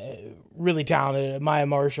really talented. Maya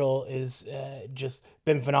Marshall is just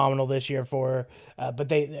been phenomenal this year for her. But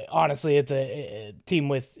they honestly, it's a team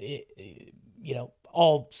with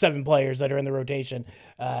all 7 players that are in the rotation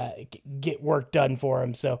get work done for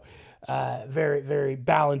them. So very, very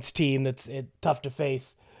balanced team that's tough to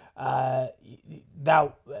face.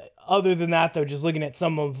 That other than that, though, just looking at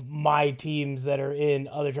some of my teams that are in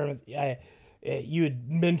other tournaments, you had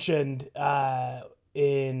mentioned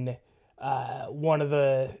in one of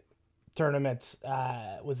the tournaments,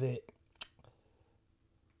 was it?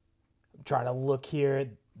 I'm trying to look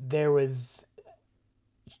here. There was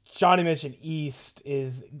Shawnee Mission East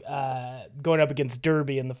is going up against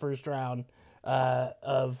Derby in the first round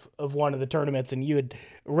of one of the tournaments, and you had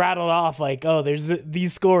rattled off like, oh, there's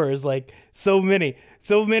these scores, like so many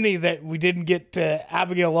that we didn't get to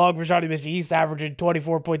Abigail Long for Shawnee Mission East, averaging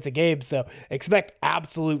 24 points a game. So expect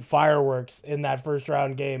absolute fireworks in that first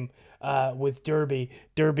round game with Derby.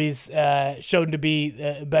 Derby's shown to be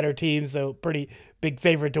a better team, so pretty big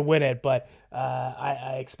favorite to win it. But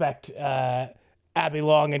I expect Abby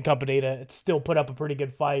Long and company to still put up a pretty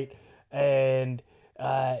good fight. And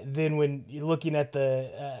then when you're looking at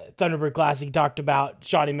the Thunderbird Classic, you talked about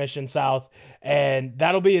Shawnee Mission South, and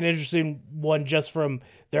that'll be an interesting one just from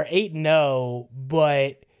they're 8-0,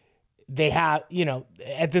 but they have,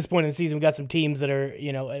 at this point in the season, we got some teams that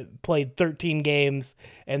are, played 13 games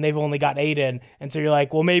and they've only got 8 in. And so you're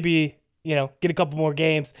like, well, maybe, get a couple more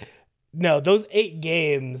games. No, those 8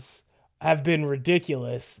 games have been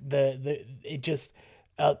ridiculous. It just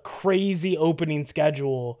a crazy opening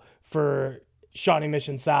schedule for Shawnee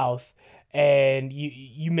Mission South. And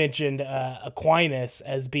you mentioned Aquinas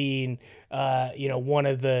as being, one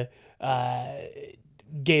of the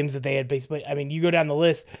games that they had based. But I mean, you go down the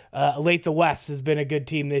list. Olathe West has been a good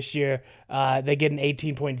team this year. They get an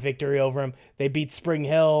 18-point victory over them. They beat Spring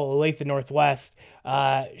Hill, Olathe Northwest,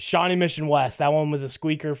 Shawnee Mission West. That one was a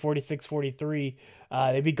squeaker, 46-43.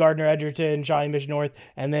 They beat Gardner Edgerton, Shawnee Mission North,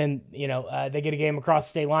 and then they get a game across the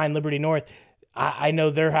state line, Liberty North. I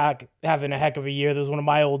know they're having a heck of a year. That was one of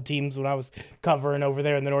my old teams when I was covering over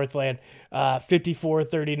there in the Northland,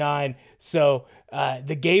 54-39. So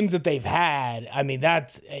the games that they've had, I mean,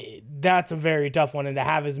 that's a very tough one. And to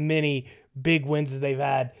have as many big wins as they've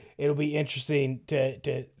had, it'll be interesting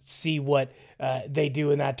to see what they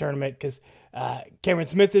do in that tournament, because Cameron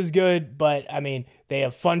Smith is good, but I mean, they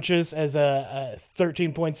have Funchess as a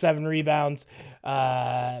 13.7 rebounds.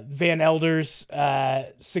 Van Elders,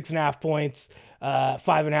 6.5 points,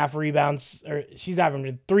 5.5 rebounds, or she's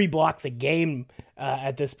averaging 3 blocks a game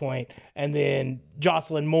at this point. And then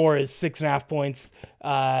Jocelyn Moore is 6.5 points,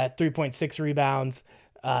 3.6 rebounds,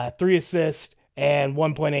 3 assists, and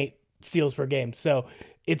 1.8 steals per game. So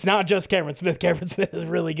it's not just Cameron Smith. Cameron Smith is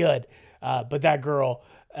really good, but that girl,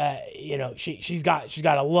 she's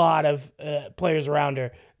got a lot of players around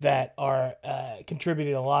her that are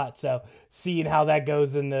contributing a lot. So seeing how that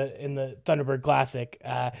goes in the Thunderbird Classic,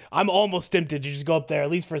 I'm almost tempted to just go up there at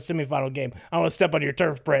least for a semifinal game. I don't want to step on your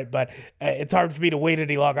turf, Brent, but it's hard for me to wait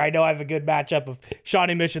any longer. I know I have a good matchup of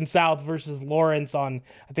Shawnee Mission South versus Lawrence on,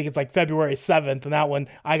 I think it's like February 7th, and that one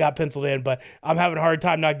I got penciled in, but I'm having a hard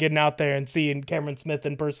time not getting out there and seeing Cameron Smith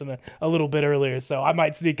in person a little bit earlier. So I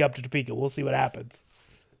might sneak up to Topeka. We'll see what happens.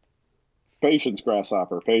 Patience,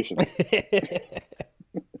 Grasshopper, patience.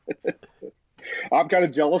 I'm kind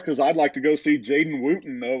of jealous because I'd like to go see Jaden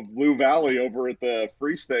Wooten of Blue Valley over at the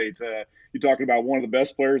Free State. You're talking about one of the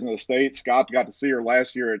best players in the state. Scott got to see her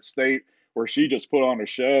last year at state, where she just put on a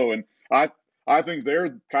show. And I think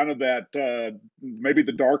they're kind of that maybe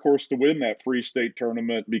the dark horse to win that Free State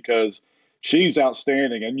tournament, because she's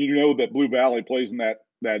outstanding. And you know that Blue Valley plays in that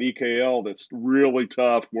EKL that's really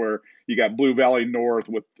tough, where you got Blue Valley North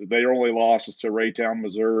with their only losses to Raytown,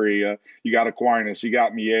 Missouri. You got Aquinas, you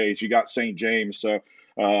got Miege, you got St. James. So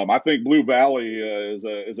I think Blue Valley is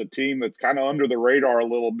a team that's kind of under the radar a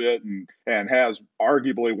little bit, and has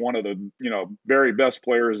arguably one of the very best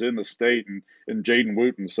players in the state, and Jaden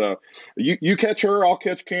Wooten. So you catch her, I'll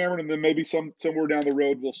catch Cameron, and then maybe somewhere down the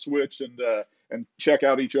road we'll switch and check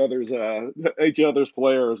out each other's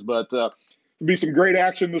players. But there'll be some great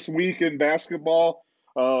action this week in basketball.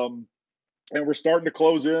 And we're starting to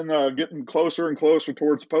close in, getting closer and closer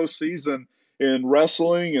towards postseason in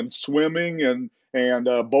wrestling and swimming,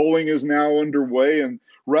 and bowling is now underway. And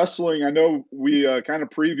wrestling, I know we kind of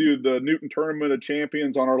previewed the Newton Tournament of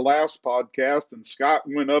Champions on our last podcast, and Scott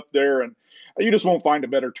went up there, and you just won't find a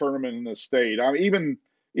better tournament in the state. I mean,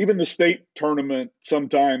 even the state tournament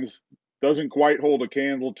sometimes doesn't quite hold a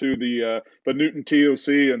candle to the Newton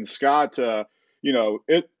TOC, and Scott.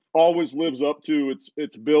 It always lives up to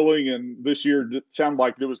its billing, and this year it sounded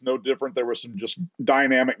like it was no different. There were some just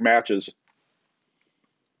dynamic matches.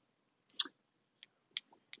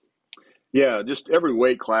 Yeah, just every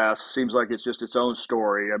weight class seems like it's just its own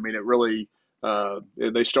story. I mean, it really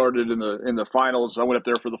they started in the finals. I went up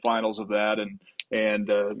there for the finals of that,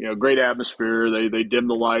 and great atmosphere. They dim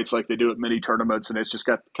the lights like they do at many tournaments, and it's just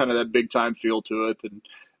got kind of that big time feel to it. And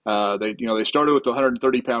they started with the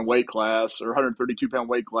 130-pound weight class or 132-pound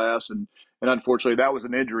weight class, and unfortunately that was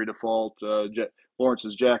an injury default.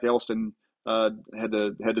 Lawrence's Jack Elston had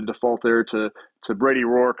to default there to Brady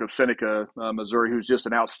Rourke of Seneca, Missouri, who's just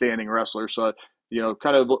an outstanding wrestler. So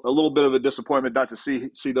kind of a little bit of a disappointment not to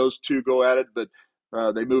see those two go at it, but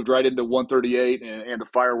they moved right into 138, and the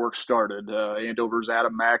fireworks started. Andover's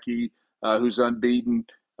Adam Mackey, who's unbeaten,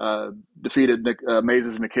 defeated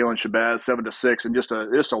Mazes and Nikhil and Shabazz 7-6, and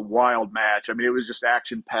just a wild match. I mean, it was just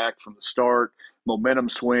action packed from the start, momentum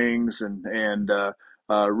swings, and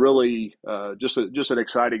really just an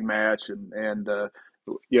exciting match, and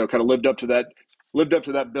kind of lived up to that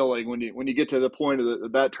billing. When you get to the point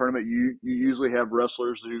of that tournament, you usually have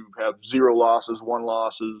wrestlers who have 0 losses, 1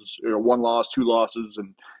 loss, 2 losses,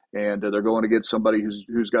 and they're going against somebody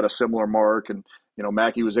who's got a similar mark. And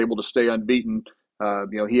Mackey was able to stay unbeaten.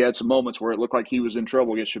 He had some moments where it looked like he was in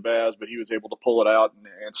trouble against Shabazz, but he was able to pull it out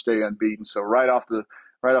and stay unbeaten. So right off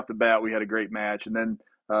the bat, we had a great match, and then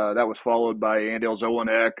that was followed by Andale's Owen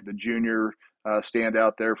Eck, the junior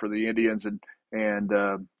standout there for the Indians, and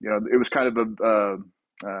it was kind of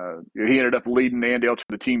he ended up leading Andale to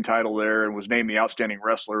the team title there and was named the outstanding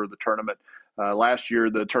wrestler of the tournament. Last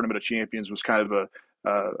year, the Tournament of Champions was kind of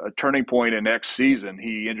a turning point in Eck's season.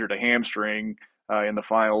 He injured a hamstring in the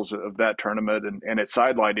finals of that tournament, and it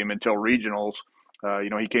sidelined him until regionals.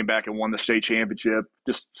 He came back and won the state championship.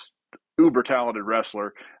 Just uber talented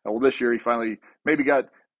wrestler. Well, this year he finally maybe got.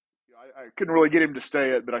 I couldn't really get him to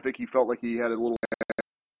stay it, but I think he felt like he had a little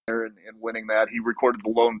there in winning that. He recorded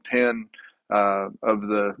the lone pin of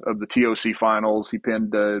the TOC finals. He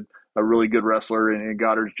pinned a really good wrestler in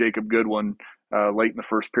Goddard's Jacob Goodwin late in the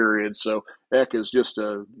first period. So Eck is just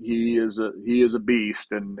he is a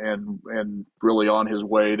beast, and really on his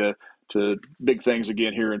way to big things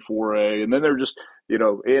again here in 4A. And then they're just,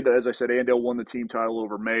 and as I said, Andale won the team title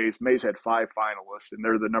over Mays. Mays had 5 finalists, and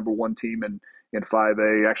they're the number 1 team in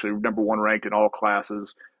 5A, actually number 1 ranked in all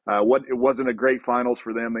classes. It wasn't a great finals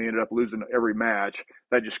for them. They ended up losing every match.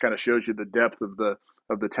 That just kind of shows you the depth of the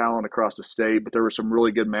talent across the state. But there were some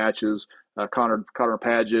really good matches. Connor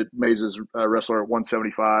Padgett, Mays' wrestler at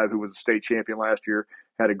 175, who was a state champion last year,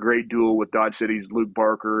 had a great duel with Dodge City's Luke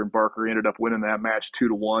Barker, and Barker ended up winning that match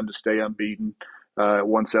 2-1 to stay unbeaten at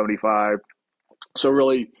 175. So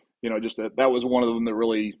really, that was one of them that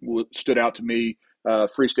really stood out to me.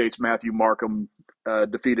 Free State's Matthew Markham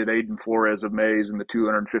defeated Aiden Flores of Mays in the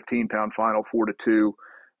 215-pound final 4-2.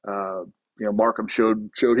 Markham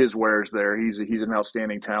showed his wares there. He's an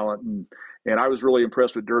outstanding talent, and I was really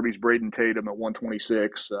impressed with Derby's Braden Tatum at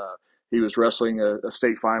 126. He was wrestling a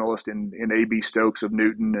state finalist in A.B. Stokes of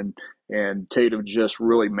Newton, and Tatum just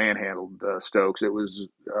really manhandled Stokes. It was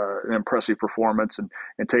an impressive performance, and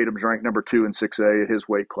Tatum's ranked number 2 in 6A at his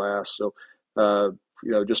weight class. So,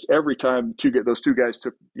 just every time those two guys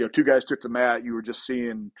took the mat, you were just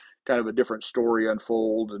seeing kind of a different story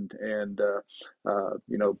unfold, and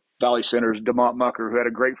Valley Center's DeMont Mucker, who had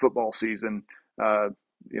a great football season,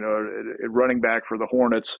 running back for the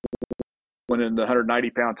Hornets, winning the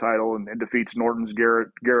 190-pound title, and defeats Norton's Garrett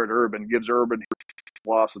Urban, gives Urban his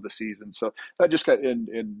loss of the season. So that just got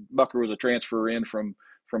and Mucker was a transfer in from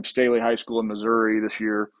Staley High School in Missouri this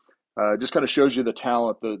year. Just kind of shows you the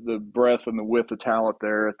talent, the breadth and the width of talent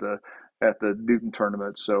there at the Newton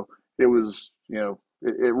tournament. So it was,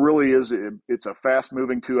 it really is. It's a fast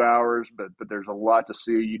moving 2 hours, but there's a lot to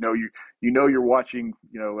see. You're watching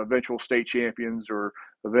eventual state champions or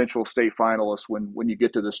eventual state finalists when you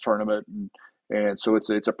get to this tournament, and so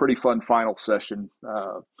it's a pretty fun final session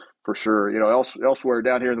for sure. Elsewhere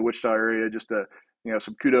down here in the Wichita area, just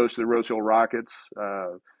some kudos to the Rose Hill Rockets.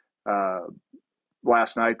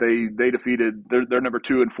 Last night they defeated they're number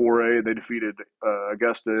 2 in 4A. They defeated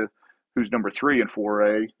Augusta, who's number 3 in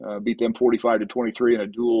 4A, beat them 45-23 in a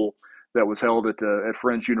duel that was held at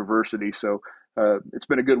Friends University. So it's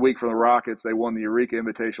been a good week for the Rockets. They won the Eureka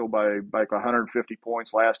Invitational by like 150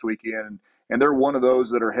 points last weekend, and they're one of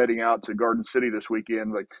those that are heading out to Garden City this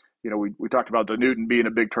weekend. Like we talked about the Newton being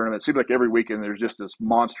a big tournament. It seems like every weekend there's just this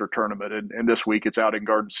monster tournament, and this week it's out in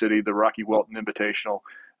Garden City, the Rocky Welton Invitational.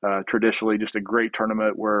 Traditionally, just a great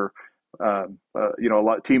tournament where a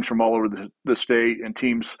lot of teams from all over the state and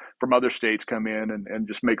teams from other states come in and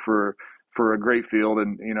just make for a great field.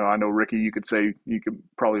 And I know, Ricky, you could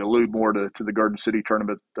probably allude more to the Garden City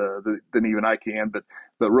tournament than even I can, but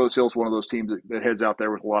Rose Hill's one of those teams that heads out there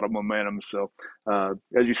with a lot of momentum. So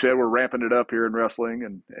as you said, we're ramping it up here in wrestling,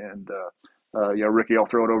 and Ricky, I'll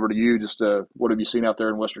throw it over to you. Just what have you seen out there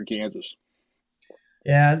in Western Kansas?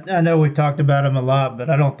 Yeah, I know we've talked about him a lot, but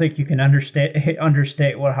I don't think you can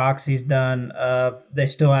understate what Hoxie's done. They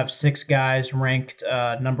still have 6 guys ranked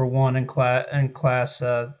number 1 in class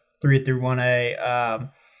 3 through 1A.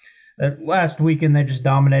 Last weekend, they just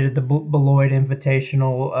dominated the Beloit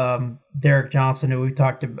Invitational. Derek Johnson, who we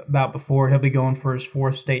talked about before, he'll be going for his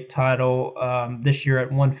 4th state title this year at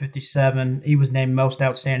 157. He was named Most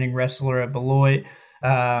Outstanding Wrestler at Beloit.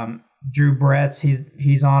 Drew Bretz,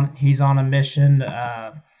 he's on a mission.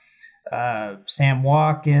 Sam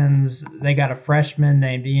Watkins, they got a freshman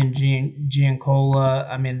named Ian Giancola.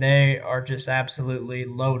 I mean, they are just absolutely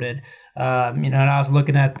loaded. And I was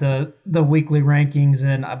looking at the weekly rankings,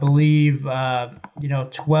 and I believe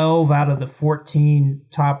 12 out of the 14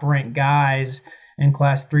 top ranked guys in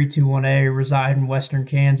class 321A reside in Western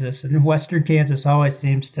Kansas, and Western Kansas always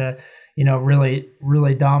seems to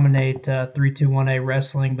really dominate 321A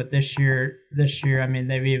wrestling. But this year, I mean,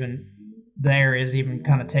 the area's even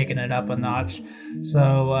kind of taking it up a notch.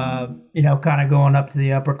 So, kind of going up to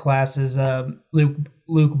the upper classes.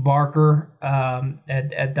 Luke Barker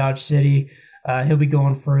at Dodge City, he'll be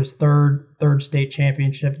going for his third state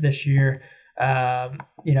championship this year.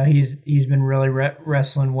 He's been really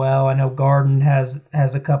wrestling well. I know Garden has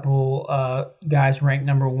a couple guys ranked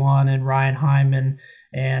number 1, and Ryan Hyman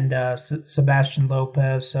and Sebastian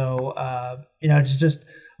Lopez. So it's just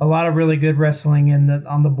a lot of really good wrestling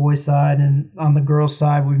on the boys' side. And on the girls'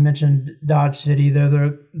 side, we've mentioned Dodge City. They're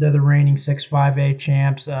the reigning 6'5"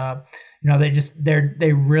 champs.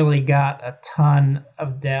 They really got a ton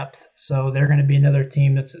of depth. So they're going to be another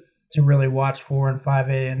team that's to really watch for in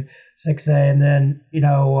 5A and 6A. And then,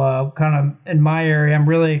 kind of in my area, I'm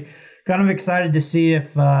really kind of excited to see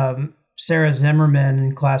if Sarah Zimmerman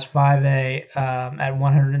in class 5A at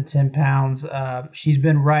 110 pounds, she's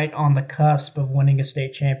been right on the cusp of winning a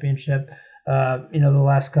state championship, the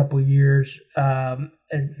last couple of years, and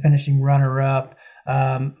finishing runner-up.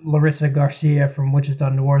 Larissa Garcia from Wichita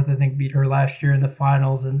North, I think, beat her last year in the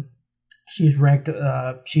finals, and she's ranked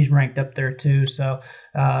up there too. So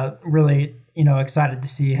really, excited to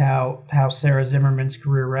see how Sarah Zimmerman's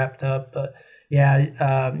career wrapped up. But yeah,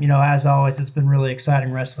 as always, it's been really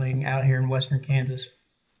exciting wrestling out here in Western Kansas.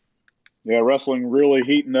 Yeah, wrestling really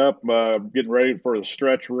heating up, getting ready for the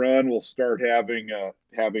stretch run. We'll start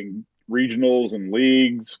having regionals and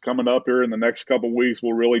leagues coming up here in the next couple of weeks.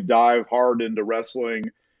 We'll really dive hard into wrestling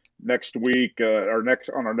next week, on our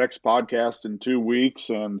next podcast in 2 weeks.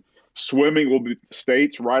 And swimming will be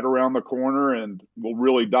states right around the corner, and we'll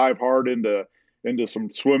really dive hard into some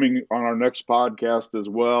swimming on our next podcast as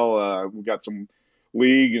well. We've got some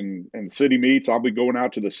league and city meets. I'll be going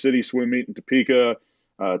out to the city swim meet in Topeka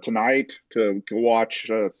tonight to watch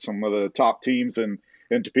some of the top teams in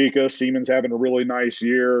Topeka. Seaman's having a really nice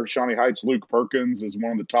year. Shawnee Heights' Luke Perkins is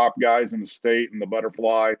one of the top guys in the state in the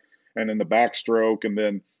butterfly and in the backstroke. And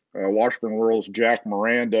then Washburn Rural's Jack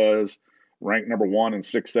Miranda is ranked number 1 in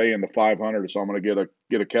 6A in the 500. So I'm going to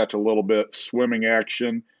get a catch a little bit swimming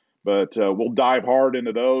action. But we'll dive hard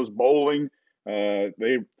into those. Bowling,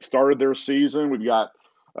 they started their season. We've got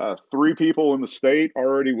 3 people in the state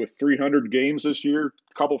already with 300 games this year.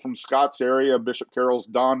 A couple from Scott's area, Bishop Carroll's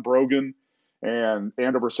Don Brogan, and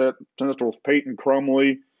Andover Central's Peyton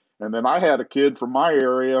Crumley. And then I had a kid from my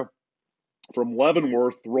area from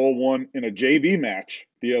Leavenworth roll one in a JV match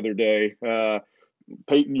the other day.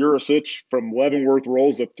 Peyton Urasich from Leavenworth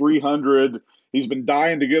rolls a 300. He's been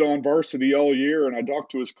dying to get on varsity all year, and I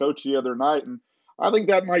talked to his coach the other night, and I think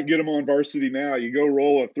that might get him on varsity now. You go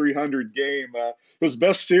roll a 300 game. His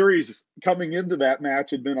best series coming into that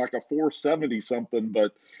match had been like a 470 something,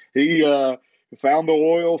 but he found the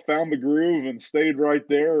oil, found the groove, and stayed right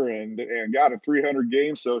there and got a 300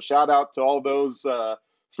 game. So shout out to all those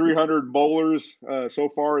 300 bowlers so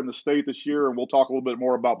far in the state this year, and we'll talk a little bit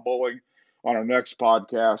more about bowling on our next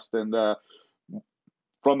podcast. And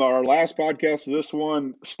from our last podcast to this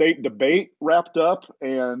one, state debate wrapped up,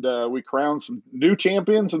 and we crowned some new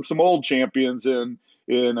champions and some old champions in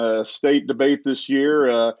state debate this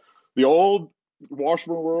year. The old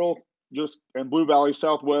Washburn Rural and Blue Valley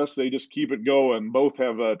Southwest, they just keep it going. Both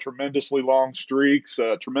have tremendously long streaks,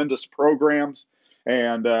 tremendous programs,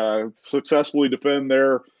 and successfully defend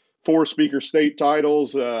their 4-speaker state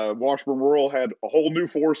titles. Washburn Rural had a whole new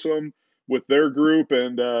foursome with their group,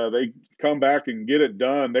 and they come back and get it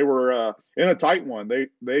done. They were in a tight one.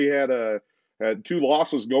 They had 2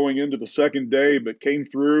 losses going into the second day, but came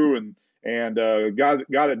through and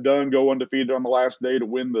got it done, go undefeated on the last day to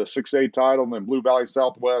win the 6A title. And then Blue Valley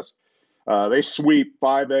Southwest, they sweep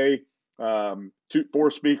 5A,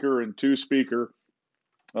 4-speaker and 2-speaker.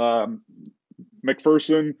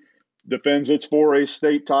 McPherson defends its 4A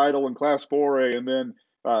state title in Class 4A, and then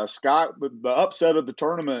Scott, the upset of the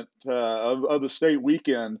tournament of the state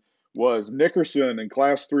weekend was Nickerson in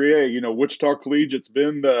Class 3A. You know, Wichita Collegiate's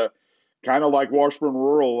been the kind of like Washburn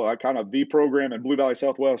Rural, kind of the program, and Blue Valley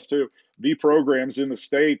Southwest too, the programs in the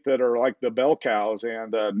state that are like the bell cows.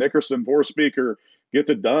 And Nickerson, 4-speaker, gets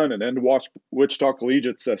it done and end Wichita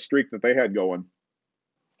Collegiate's streak that they had going.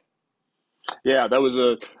 Yeah, I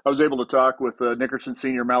was able to talk with Nickerson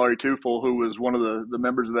senior Mallory Tufel, who was one of the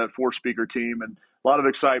members of that 4-speaker team, and a lot of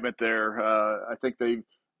excitement there. I think they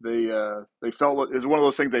felt it was one of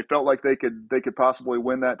those things. They felt like they could possibly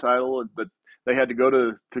win that title, but they had to go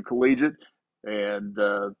to collegiate, and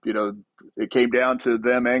it came down to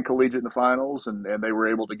them and collegiate in the finals, and they were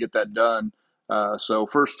able to get that done. So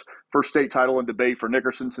first state title in debate for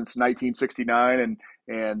Nickerson since 1969,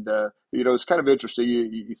 and it's kind of interesting.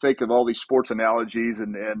 You think of all these sports analogies,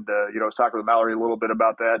 and I was talking with Mallory a little bit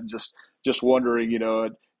about that, and just wondering,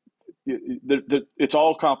 it's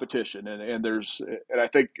all competition, and I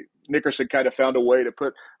think Nickerson kind of found a way to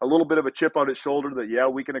put a little bit of a chip on its shoulder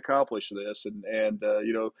that we can accomplish this, and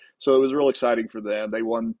so it was real exciting for them. They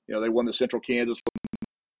won the Central Kansas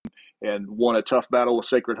and won a tough battle with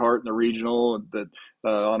Sacred Heart in the regional, and that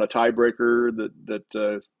on a tiebreaker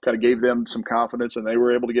that kind of gave them some confidence, and they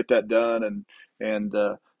were able to get that done, and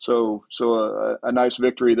so a nice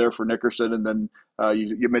victory there for Nickerson. And then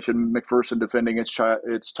you mentioned McPherson defending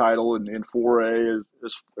its title in 4A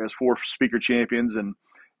as 4-speaker champions, and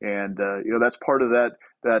that's part of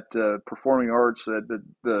that performing arts that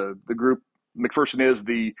the group McPherson is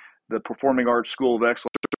the Performing Arts School of Excellence.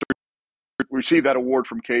 Received that award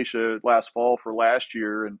from KSHSAA last fall for last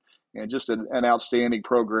year, and just an outstanding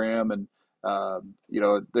program, and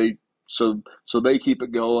they keep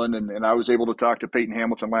it going, and I was able to talk to Peyton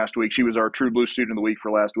Hamilton last week. She was our True Blue Student of the Week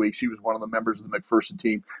for last week. She was one of the members of the McPherson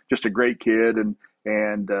team, just a great kid, and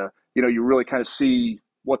you really kind of see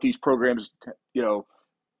what these programs,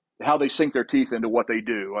 how they sink their teeth into what they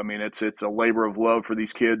do. I mean, it's a labor of love for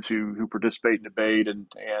these kids who participate in debate, and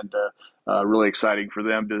really exciting for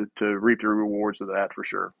them to reap the rewards of that for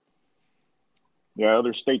sure. Yeah,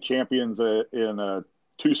 other state champions in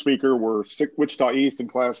 2-speaker were Wichita East in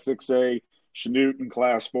Class 6A, Chanute in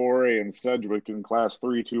Class 4A, and Sedgwick in Class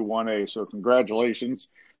 321A. So congratulations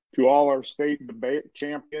to all our state debate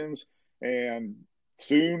champions, and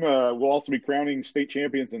soon we'll also be crowning state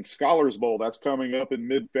champions in Scholars Bowl. That's coming up in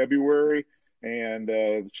mid-February, and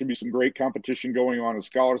there should be some great competition going on in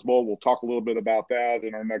Scholars Bowl. We'll talk a little bit about that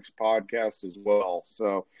in our next podcast as well.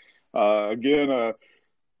 So, again,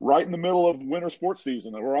 right in the middle of winter sports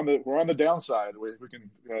season, we're on the downside. We can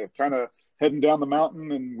kind of heading down the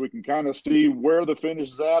mountain, and we can kind of see where the finish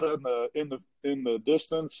is at in the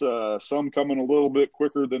distance. Some coming a little bit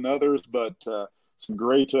quicker than others, but a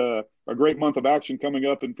great month of action coming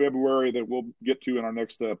up in February that we'll get to in our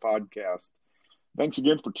next podcast. Thanks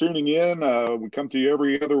again for tuning in. We come to you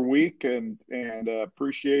every other week, and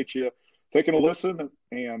appreciate you taking a listen.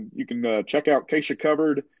 And you can check out KSHSAA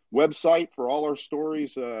Covered website for all our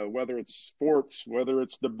stories, whether it's sports, whether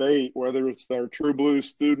it's debate, whether it's our True Blue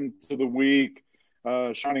Student of the Week,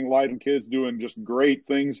 shining light on kids doing just great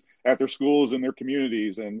things at their schools and their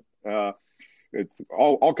communities. And it's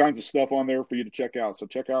all kinds of stuff on there for you to check out. So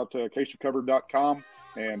check out KSHSAACovered.com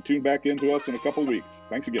and tune back into us in a couple weeks.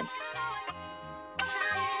 Thanks again.